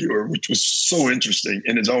interviewer, which was so interesting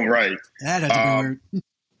in its own right. That had to be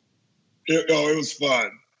weird. It was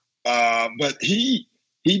fun. But he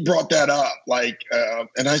brought that up,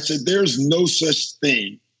 and I said, there's no such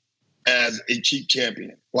thing as a cheap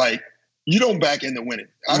champion. You don't back into winning.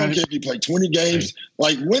 I don't care if you play 20 games.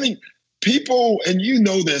 Winning, people, and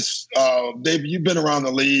this, Dave, you've been around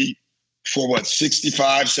the league for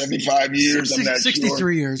 65, 75 years? I'm not 63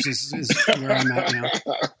 sure. years is where I'm at now.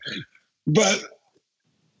 But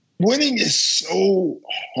winning is so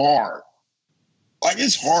hard.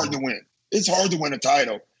 It's hard to win. It's hard to win a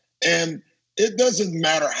title. And it doesn't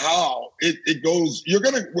matter how it goes.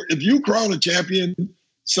 If you crown a champion,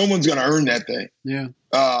 someone's going to earn that thing. Yeah.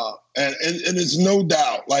 And it's no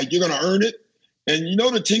doubt, like, you're going to earn it. And you know,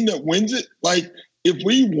 the team that wins it, like, if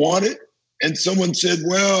we won it and someone said,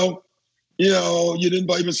 well, you know, you didn't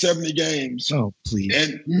play for 70 games. Oh, please.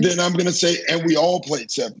 And then I'm going to say, and we all played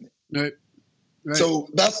 70. Right. So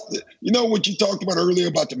that's, you know, what you talked about earlier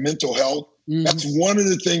about the mental health. Mm-hmm. That's one of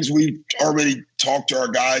the things we've already talked to our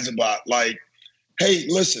guys about. Like, hey,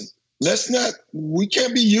 listen, let's not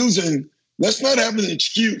have an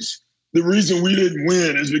excuse. The reason we didn't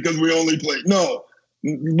win is because we only played. No,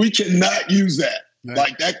 we cannot use that. Right.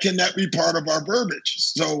 Like, that cannot be part of our verbiage.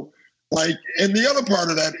 So, like, and the other part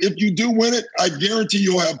of that, if you do win it, I guarantee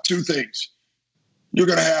you'll have two things. You're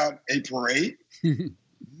going to have a parade, and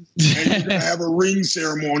you're going to have a ring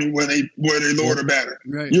ceremony where they lower the banner.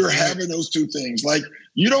 Right. You're having those two things. Like,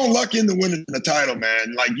 you don't luck into winning the title,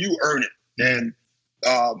 man. Like, you earn it. And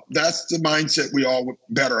that's the mindset we all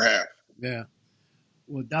better have. Yeah.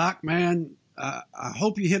 Well, Doc, man, I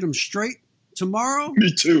hope you hit them straight tomorrow.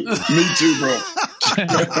 Me too, bro.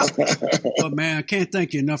 But man, I can't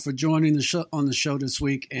thank you enough for joining on the show this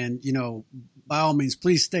week. And, you know, by all means,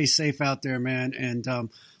 please stay safe out there, man. And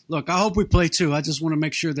look, I hope we play too. I just want to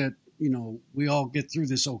make sure that, you know, we all get through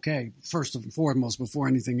this okay, first and foremost, before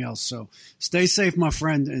anything else. So stay safe, my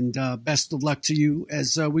friend, and best of luck to you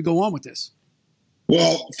as we go on with this.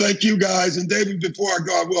 Well, thank you, guys. And David, before I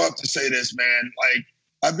go, I will have to say this, man. Like,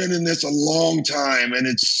 I've been in this a long time, and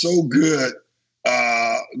it's so good.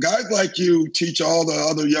 Guys like you teach all the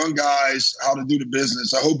other young guys how to do the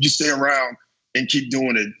business. I hope you stay around and keep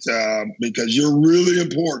doing it because you're really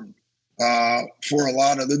important for a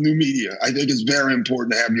lot of the new media. I think it's very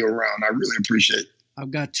important to have you around. I really appreciate it. I've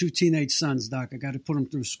got 2 teenage sons, Doc. I got to put them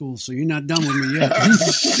through school, so you're not done with me yet.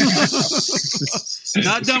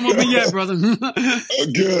 Not done with me yet, brother.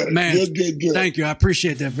 Good. Man, good. Thank you. I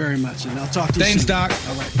appreciate that very much, and I'll talk to you soon. Thanks, Doc.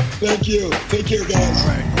 All right. Thank you. Take care, guys. All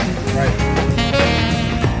right.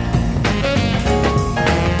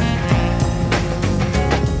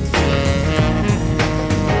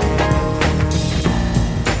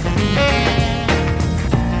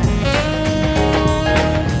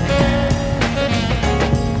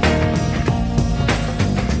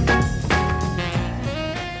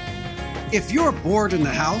 If you're bored in the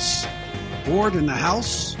house, why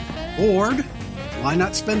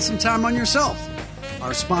not spend some time on yourself?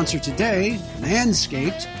 Our sponsor today,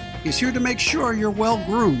 Manscaped, is here to make sure you're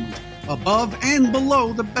well-groomed, above and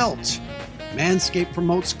below the belt. Manscaped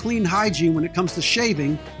promotes clean hygiene when it comes to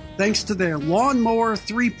shaving, thanks to their Lawnmower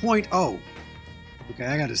 3.0. Okay,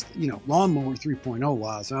 I got to, Lawnmower 3.0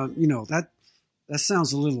 was, that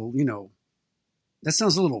sounds a little, that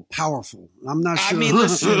sounds a little powerful. I'm not sure. I mean,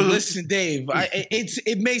 listen, Dave.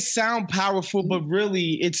 It may sound powerful, but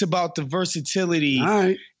really, it's about the versatility. All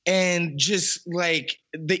right. And just like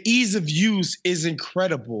the ease of use is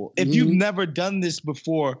incredible. If you've never done this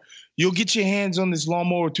before, you'll get your hands on this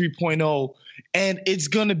Lawnmower 3.0, and it's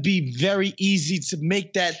gonna be very easy to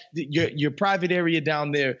make that your private area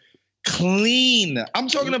down there clean. I'm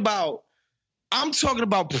talking about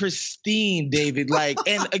pristine, David. Like,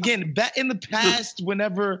 and again, back in the past,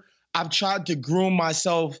 whenever I've tried to groom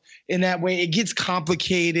myself in that way, it gets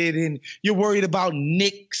complicated and you're worried about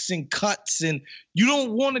nicks and cuts, and you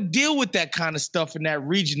don't want to deal with that kind of stuff in that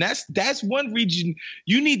region. That's one region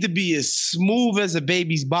you need to be as smooth as a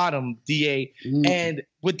baby's bottom, DA. And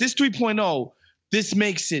with this 3.0, this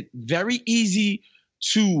makes it very easy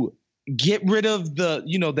to get rid of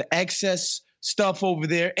the excess stuff over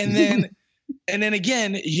there. And then and then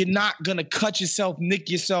again, you're not going to cut yourself, nick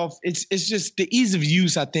yourself. It's just the ease of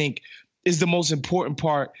use, I think, is the most important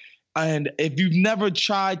part. And if you've never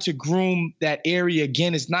tried to groom that area,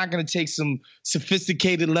 again, it's not going to take some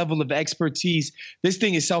sophisticated level of expertise. This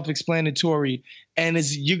thing is self-explanatory, and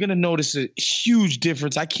you're going to notice a huge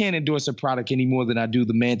difference. I can't endorse a product any more than I do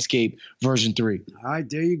the Manscaped version 3. All right,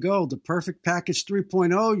 there you go. The Perfect Package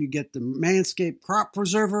 3.0. You get the Manscaped Crop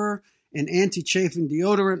Preserver, an anti-chafing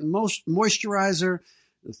deodorant and moisturizer,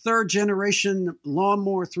 the 3rd generation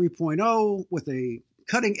Lawnmower 3.0 with a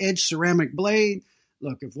cutting-edge ceramic blade.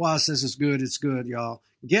 Look, if Waz says it's good, y'all.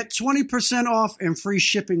 Get 20% off and free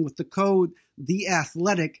shipping with the code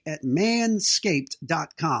THEATHLETIC at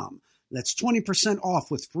manscaped.com. That's 20% off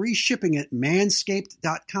with free shipping at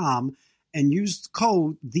manscaped.com and use the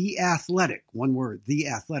code THEATHLETIC, one word,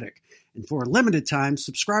 THEATHLETIC. And for a limited time,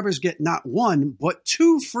 subscribers get not 1, but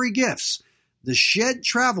 2 free gifts. The Shed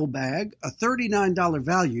Travel Bag, a $39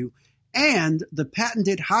 value, and the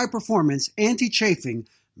patented high-performance anti-chafing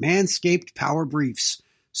Manscaped Power Briefs.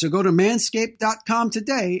 So go to manscaped.com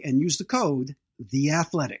today and use the code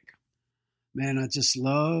THEATHLETIC. Man, I just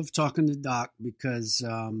love talking to Doc because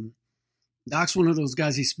Doc's one of those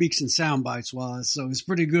guys. He speaks in sound bites, so it's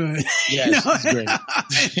pretty good. Yes, he's great.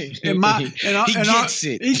 He gets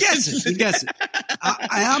it. He gets it.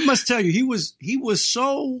 I must tell you, he was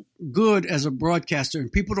so good as a broadcaster,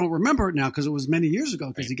 and people don't remember it now because it was many years ago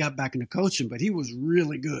because he got back into coaching. But he was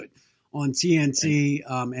really good on TNT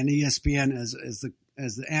and ESPN as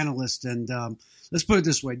the analyst. And let's put it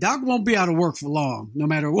this way: Doc won't be out of work for long, no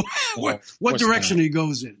matter what direction he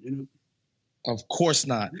goes in. You know. Of course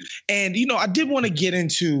not. And, I did want to get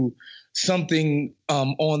into something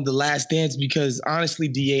on The Last Dance because honestly,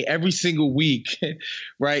 DA, every single week,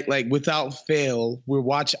 right, like without fail,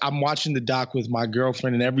 I'm watching the doc with my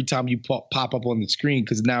girlfriend, and every time you pop up on the screen,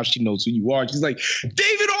 because now she knows who you are, she's like,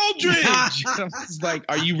 David Aldridge! I'm just like,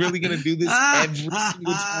 are you really going to do this every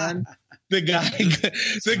single time? The guy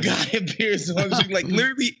appears on the screen, like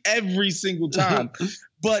literally every single time.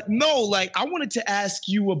 But no, like I wanted to ask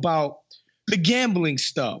you about the gambling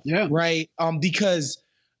stuff, right? Because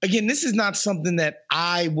again, this is not something that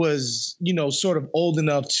I was, sort of old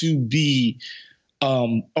enough to be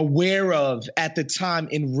aware of at the time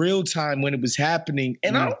in real time when it was happening.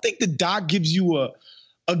 And I don't think the doc gives you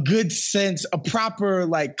a good sense, a proper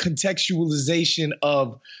like contextualization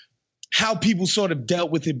of how people sort of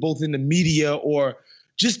dealt with it, both in the media or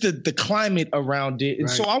just the climate around it. And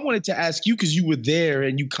so I wanted to ask you, because you were there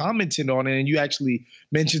and you commented on it and you actually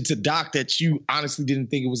mentioned to Doc that you honestly didn't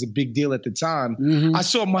think it was a big deal at the time. Mm-hmm. I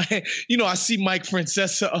saw I see Mike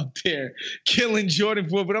Francesa up there killing Jordan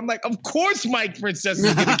for it, but I'm like, of course Mike Francesa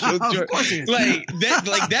is going to kill Jordan.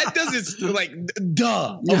 That doesn't,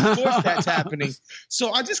 duh. Of course that's happening.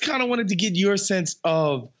 So I just kind of wanted to get your sense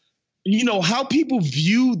of, how people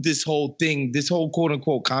view this whole thing, this whole quote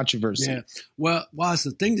unquote controversy. Yeah. Well, it's the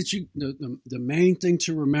thing that the main thing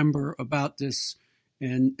to remember about this,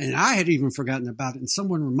 and I had even forgotten about it, and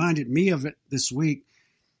someone reminded me of it this week,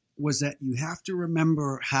 was that you have to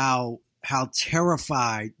remember how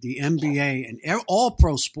terrified the NBA and all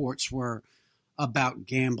pro sports were about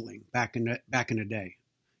gambling back in the day.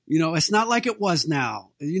 It's not like it was now.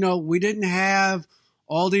 We didn't have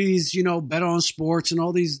all these, bet on sports and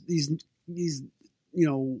all these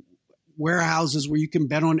warehouses where you can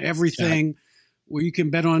bet on everything, where you can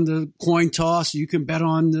bet on the coin toss, you can bet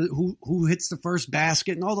on who hits the first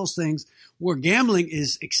basket and all those things, where gambling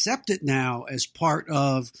is accepted now as part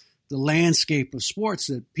of the landscape of sports,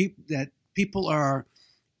 that people are,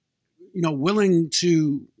 willing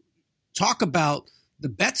to talk about the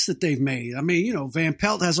bets that they've made. I mean, Van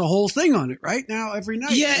Pelt has a whole thing on it right now every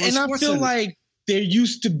night. Yeah, and I feel like there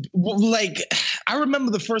used to, I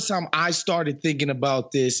remember the first time I started thinking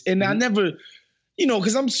about this, and I never,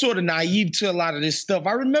 because I'm sort of naive to a lot of this stuff.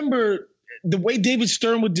 I remember the way David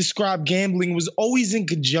Stern would describe gambling was always in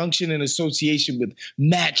conjunction and association with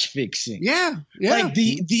match fixing. Yeah. Like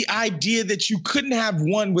the idea that you couldn't have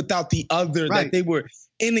one without the other, that they were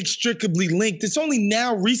inextricably linked. It's only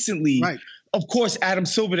now recently, of course, Adam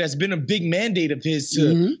Silver, that's been a big mandate of his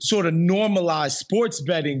to sort of normalize sports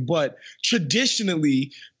betting. But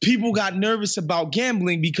traditionally, people got nervous about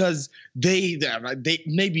gambling because they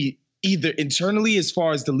maybe either internally, as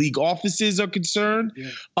far as the league offices are concerned,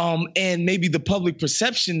 and maybe the public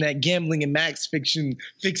perception that gambling and match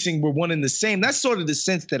fixing were one and the same. That's sort of the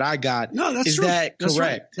sense that I got. No, that's true. That correct?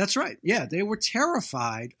 Right. That's right. Yeah, they were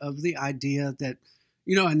terrified of the idea that,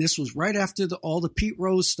 and this was right after all the Pete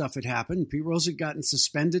Rose stuff had happened. Pete Rose had gotten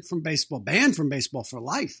suspended from baseball, banned from baseball for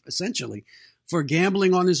life, essentially, for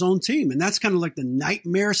gambling on his own team. And that's kind of like the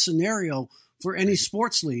nightmare scenario for any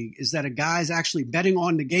sports league, is that a guy's actually betting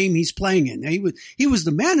on the game he's playing in. Now, he was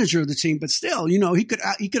the manager of the team, but still, he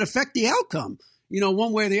could affect the outcome,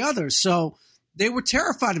 one way or the other. So they were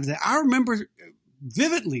terrified of that. I remember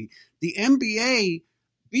vividly the NBA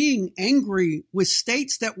being angry with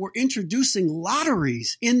states that were introducing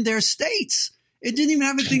lotteries in their states. It didn't even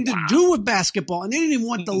have anything to do with basketball, and they didn't even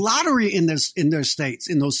want the lottery in those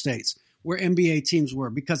states where NBA teams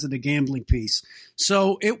were, because of the gambling piece.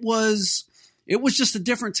 So it was just a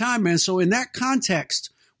different time, man. So in that context,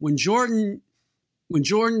 when Jordan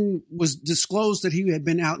was disclosed that he had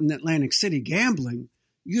been out in Atlantic City gambling,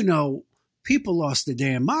 people lost their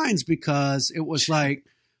damn minds, because it was like,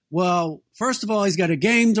 well, first of all, he's got a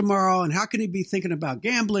game tomorrow, and how can he be thinking about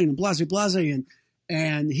gambling and blase,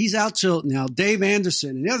 and he's out till now. Dave Anderson,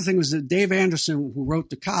 and the other thing was that Dave Anderson, who wrote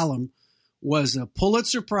the column, was a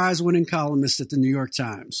Pulitzer Prize winning columnist at the New York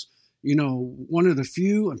Times. One of the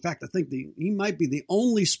few, in fact, I think he might be the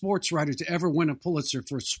only sports writer to ever win a Pulitzer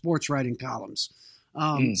for sports writing columns.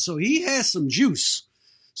 So he has some juice.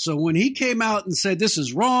 So when he came out and said this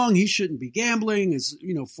is wrong, he shouldn't be gambling,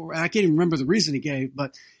 I can't even remember the reason he gave,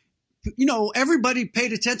 but everybody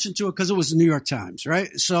paid attention to it because it was the New York Times, right?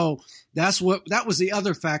 So that was the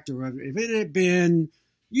other factor of it. If it had been,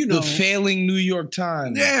 the failing New York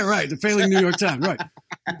Times. Yeah, right. The failing New York Times, right.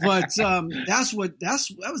 But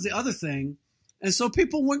that was the other thing. And so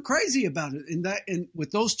people went crazy about it. And with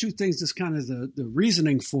those two things, that's kind of the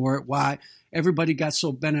reasoning for it, why everybody got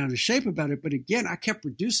so bent out of shape about it. But again, I kept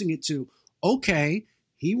reducing it to, okay,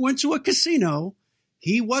 he went to a casino.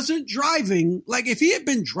 He wasn't driving. Like if he had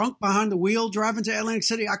been drunk behind the wheel driving to Atlantic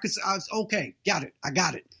City, I was okay. Got it. I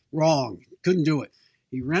got it. Wrong. Couldn't do it.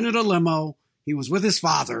 He rented a limo. He was with his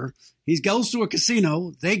father. He goes to a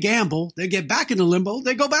casino. They gamble. They get back in the limo.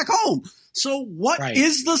 They go back home. So what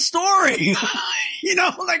is the story?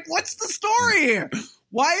 What's the story here?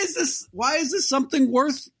 Why is this something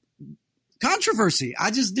worth controversy?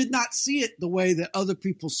 I just did not see it the way that other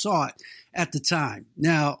people saw it at the time.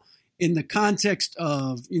 Now, in the context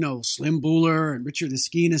of, Slim Buller and Richard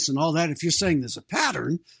Esquinas and all that, if you're saying there's a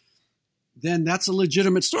pattern, then that's a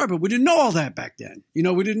legitimate story. But we didn't know all that back then. We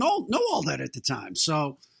didn't know all that at the time.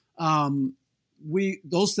 So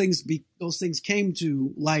those things came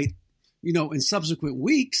to light, in subsequent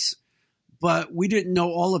weeks, but we didn't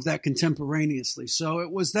know all of that contemporaneously. So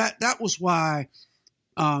it was that was why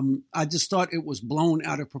I just thought it was blown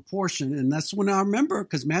out of proportion. And that's when I remember,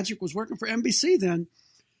 because Magic was working for NBC then,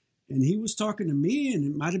 and he was talking to me, and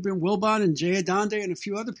it might have been Wilbon and Jay Adonde and a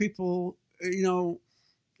few other people, and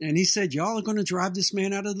he said, y'all are going to drive this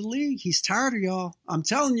man out of the league. He's tired of y'all. I'm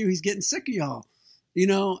telling you, he's getting sick of y'all,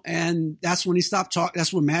 and that's when he stopped talking.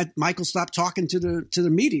 That's when Michael stopped talking to the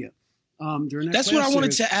media. During that That's what I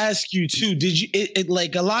wanted to ask you too. Did you,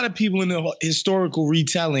 like a lot of people in the historical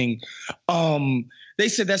retelling, they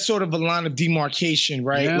said that's sort of a line of demarcation,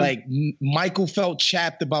 right? Yeah. Like Michael felt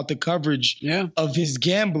chapped about the coverage of his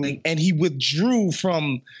gambling, and he withdrew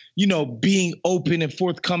from, being open and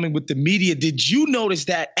forthcoming with the media. Did you notice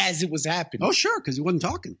that as it was happening? Oh, sure, because he wasn't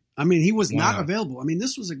talking. I mean, he was not available. I mean,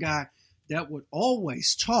 this was a guy that would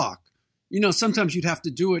always talk. Sometimes you'd have to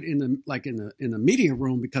do it in the media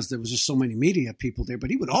room because there was just so many media people there, but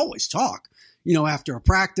he would always talk, after a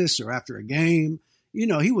practice or after a game.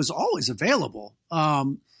 He was always available.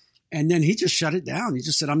 And then he just shut it down. He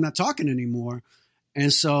just said, I'm not talking anymore.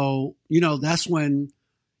 And so, that's when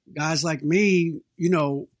guys like me,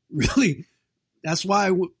 really, that's why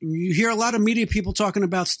you hear a lot of media people talking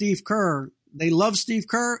about Steve Kerr. They love Steve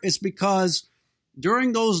Kerr. It's because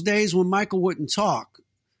during those days when Michael wouldn't talk,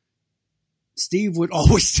 Steve would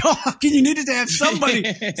always talk, and you needed to have somebody,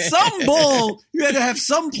 some bull. You had to have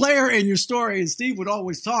some player in your story, and Steve would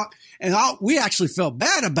always talk. And we actually felt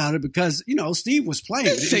bad about it because, Steve was playing.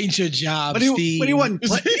 This ain't your job, but Steve. But he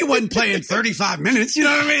wasn't playing 35 minutes. You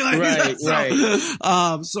know what I mean?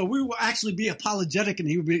 Right. So we would actually be apologetic, and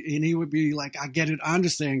he would be like, "I get it, I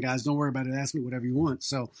understand, guys. Don't worry about it. Ask me whatever you want."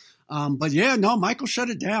 So, Michael shut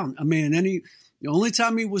it down. I mean, and the only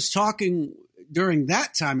time he was talking during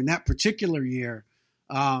that time, in that particular year,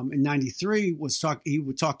 in '93, he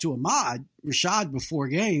would talk to Ahmad Rashad before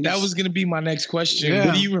games. That was going to be my next question. Yeah.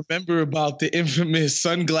 What do you remember about the infamous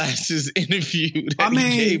sunglasses interview that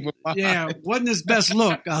he gave Ahmad? Yeah, wasn't his best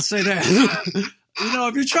look. I'll say that.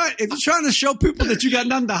 If you're trying to show people that you got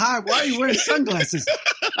nothing to hide, why are you wearing sunglasses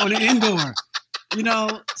on an indoor?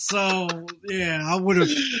 So yeah, I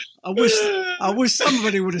wish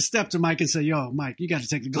somebody would have stepped to Mike and said, "Yo, Mike, you got to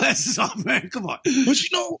take the glasses off, man. Come on." But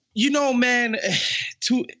man,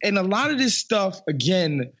 and a lot of this stuff,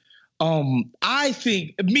 again, I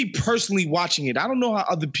think, me personally watching it, I don't know how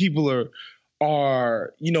other people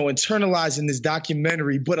are internalizing this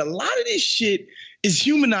documentary, but a lot of this shit is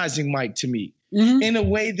humanizing Mike to me. Mm-hmm. In a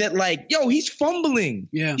way that, like, he's fumbling.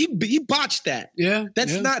 Yeah, he botched that. Yeah,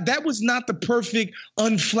 that was not the perfect,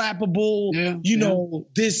 unflappable.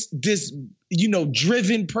 This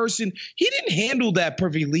driven person. He didn't handle that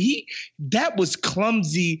perfectly. That was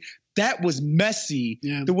clumsy. That was messy.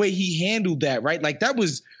 Yeah. The way he handled that, right? Like that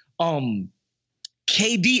was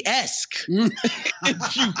KD-esque,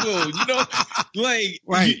 if you will, like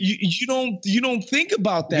right. you don't think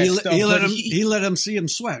about that stuff. He let him see him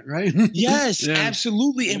sweat, right? Yes,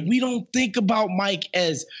 absolutely. And we don't think about Mike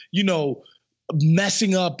as,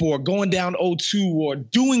 messing up or going down 0-2 or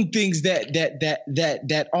doing things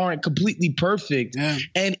that aren't completely perfect. Yeah.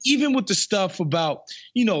 And even with the stuff about,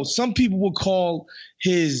 some people would call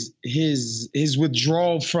his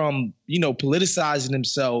withdrawal from, politicizing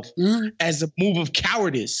himself as a move of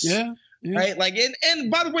cowardice. Yeah. Yeah. Right. Like,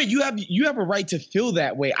 and by the way, you have a right to feel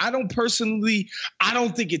that way. I don't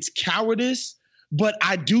think it's cowardice, but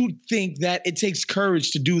I do think that it takes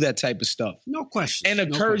courage to do that type of stuff. No question.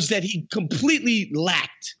 And courage that he completely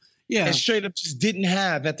lacked. Yeah. And straight up just didn't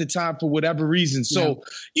have at the time for whatever reason. So,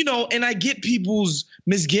 and I get people's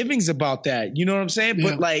misgivings about that. You know what I'm saying?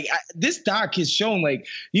 Yeah. But like this doc has shown like,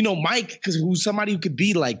 Mike, who's somebody who could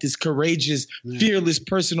be like this courageous, fearless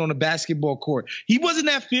person on a basketball court. He wasn't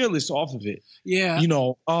that fearless off of it. Yeah.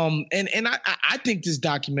 And I think this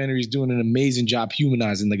documentary is doing an amazing job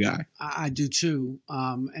humanizing the guy. I do too.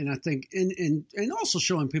 And I think, and also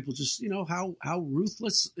showing people just, how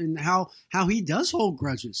ruthless and how he does hold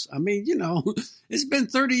grudges. I mean, it's been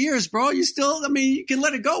 30 years, bro. You can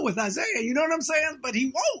let it go with Isaiah. You know what I'm saying? But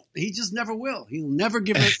he won't. He just never will. He'll never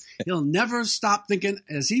give it. He'll never stop thinking,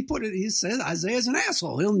 as he put it, he says Isaiah's an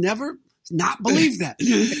asshole. He'll never not believe that.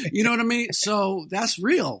 You know what I mean? So that's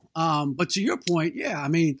real. But to your point,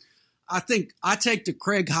 I think I take the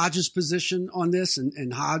Craig Hodges position on this,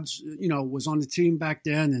 and Hodge, was on the team back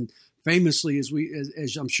then, and famously, as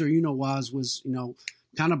I'm sure was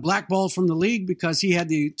kind of blackballed from the league because he had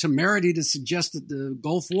the temerity to suggest that the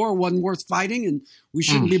Gulf War wasn't worth fighting and we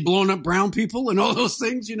shouldn't be blowing up brown people and all those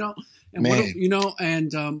things, and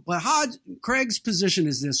but Craig's position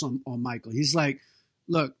is this on Michael. He's like,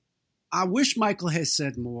 look, I wish Michael had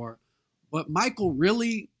said more, but Michael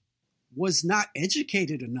really was not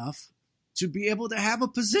educated enough to be able to have a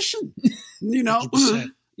position, 100%.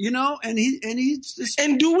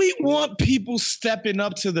 And do we want people stepping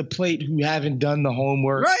up to the plate who haven't done the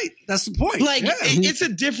homework? Right. That's the point. Like, it's a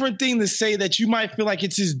different thing to say that you might feel like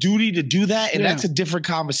it's his duty to do that. And that's a different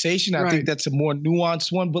conversation. I think that's a more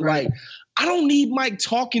nuanced one. But like, I don't need Mike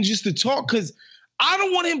talking just to talk because I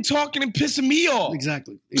don't want him talking and pissing me off.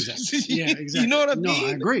 Exactly. Yeah, exactly. You know what I mean? No,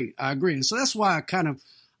 I agree. And so that's why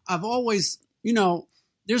I've always,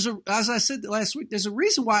 as I said last week, there's a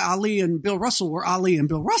reason why Ali and Bill Russell were Ali and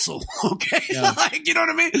Bill Russell. Okay. Yeah. Like, you know what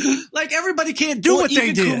I mean? Like everybody can't do what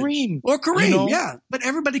they did. Kareem, but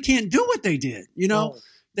everybody can't do what they did.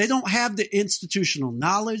 They don't have the institutional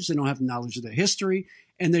knowledge. They don't have the knowledge of their history,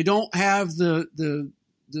 and they don't have the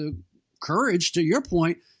courage, to your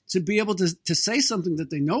point, to be able to say something that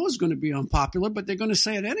they know is going to be unpopular, but they're going to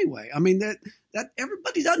say it anyway. I mean, that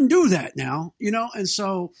everybody doesn't do that now, and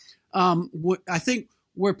so I think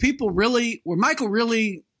where Michael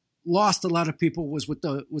really lost a lot of people was with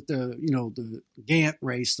the Gantt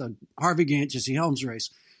race, the Harvey Gantt, Jesse Helms race,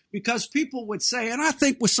 because people would say, and I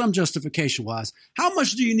think with some justification was, how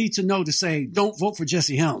much do you need to know to say, don't vote for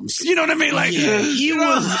Jesse Helms? You know what I mean? Like, he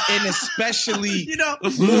was an especially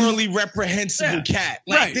morally reprehensible cat.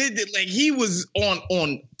 Like, he was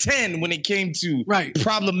on 10 when it came to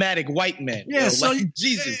problematic white men. Yeah. So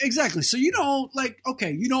Jesus. Exactly. So, you don't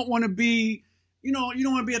want to be, you don't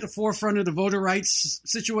want to be at the forefront of the voter rights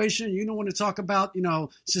situation. You don't want to talk about,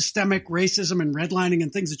 systemic racism and redlining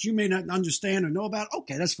and things that you may not understand or know about.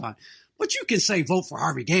 Okay, that's fine. But you can say vote for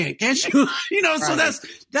Harvey Gantt, can't you? So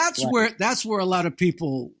that's where a lot of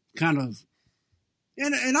people kind of,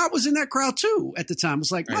 and I was in that crowd too at the time.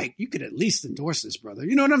 It's like, Mike, you could at least endorse this, brother.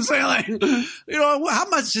 You know what I'm saying? Like, how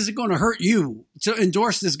much is it going to hurt you to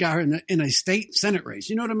endorse this guy in a state Senate race?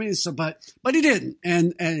 You know what I mean? So, but he didn't.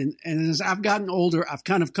 And as I've gotten older, I've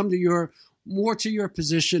kind of come to more to your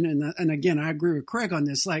position. And again, I agree with Craig on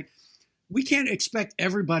this. Like, we can't expect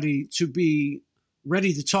everybody to be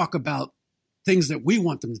ready to talk about things that we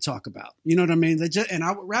want them to talk about. You know what I mean?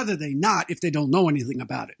 I would rather they not if they don't know anything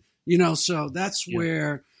about it. So that's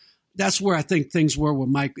where I think things were with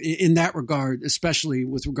Mike in that regard, especially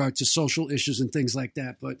with regard to social issues and things like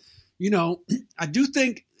that. But, I do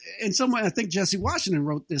think, and I think Jesse Washington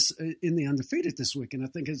wrote this in The Undefeated this week, and I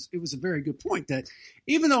think it was a very good point that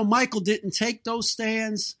even though Michael didn't take those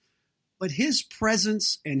stands, but his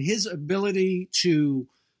presence and his ability to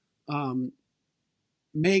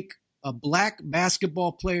make a black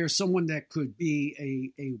basketball player someone that could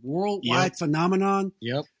be a worldwide phenomenon.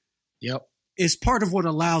 Yep. Is part of what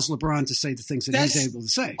allows LeBron to say the things that he's able to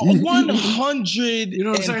say. 150. You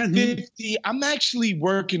know what I'm saying? I'm actually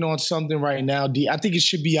working on something right now, D. I think it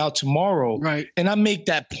should be out tomorrow. Right. And I make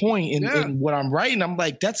that point in what I'm writing. I'm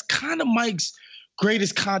like, that's kind of Mike's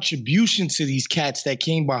greatest contribution to these cats that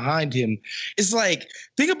came behind him. It's like,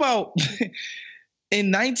 think about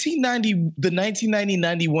In the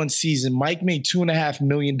 1990-91 season, Mike made $2.5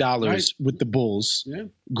 million with the Bulls. Yeah.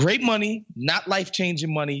 Great money, not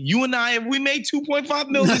life-changing money. You and I, if we made $2.5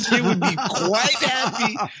 million this year, we'd be quite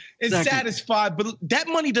happy and satisfied. But that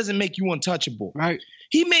money doesn't make you untouchable. Right.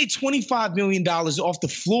 He made $25 million off the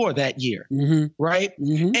floor that year, right?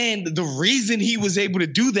 Mm-hmm. And the reason he was able to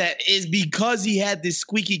do that is because he had this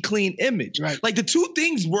squeaky clean image. Right. Like the two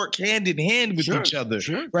things work hand in hand with each other,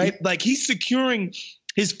 right? Like he's securing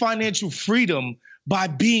his financial freedom by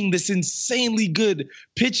being this insanely good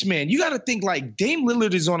pitchman. You got to think like Dame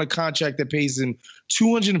Lillard is on a contract that pays him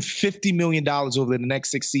 $250 million over the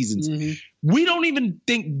next 6 seasons. Mm-hmm. We don't even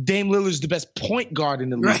think Dame Lillard is the best point guard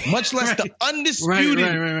in the league, much less the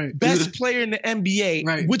undisputed best player in the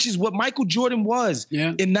NBA, which is what Michael Jordan was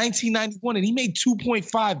in 1991. And he made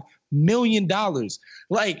 $2.5 million.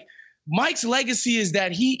 Like, Mike's legacy is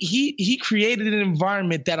that he created an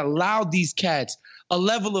environment that allowed these cats a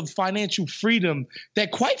level of financial freedom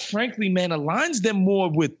that, quite frankly, man, aligns them more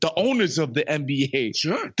with the owners of the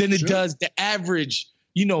NBA than it does the average,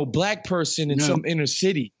 black person in some inner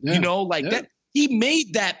city. That. He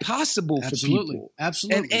made that possible for people.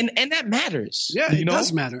 Absolutely. And that matters. Yeah, it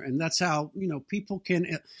does matter. And that's how, people can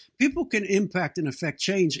impact and affect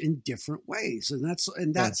change in different ways. And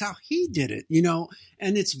that's how he did it,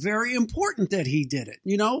 and it's very important that he did it,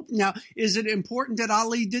 Now, is it important that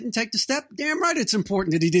Ali didn't take the step? Damn right it's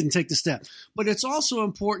important that he didn't take the step. But it's also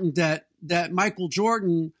important that Michael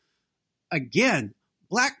Jordan, again,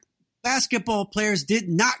 black basketball players did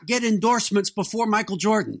not get endorsements before Michael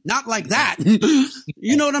Jordan. Not like that.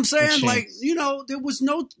 You know what I'm saying? Like, there was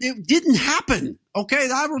it didn't happen. Okay.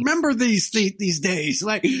 I remember these days.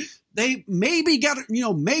 Like they maybe got,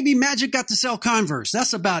 maybe Magic got to sell Converse.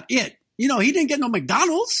 That's about it. He didn't get no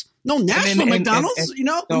McDonald's. No national McDonald's,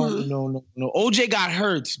 No. OJ got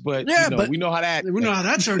hurt, but but we know how that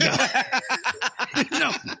turned out.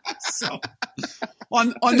 So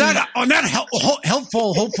on that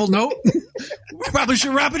helpful, hopeful note, we probably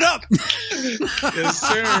should wrap it up. Yes,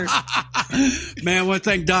 sir. Man, I want to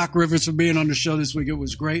thank Doc Rivers for being on the show this week. It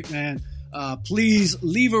was great, man. Please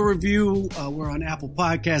leave a review. We're on Apple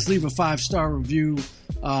Podcasts. Leave a 5-star review.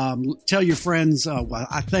 Tell your friends.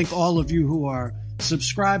 I thank all of you who are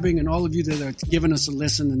subscribing and all of you that are giving us a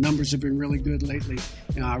listen. The numbers have been really good lately.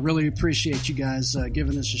 I really appreciate you guys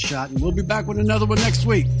giving us a shot. And we'll be back with another one next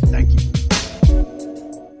week. Thank you.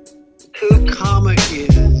 Who comma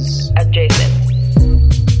is adjacent.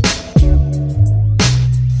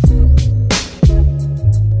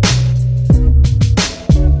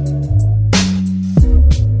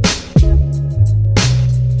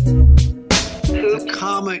 Who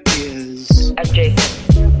comma is adjacent.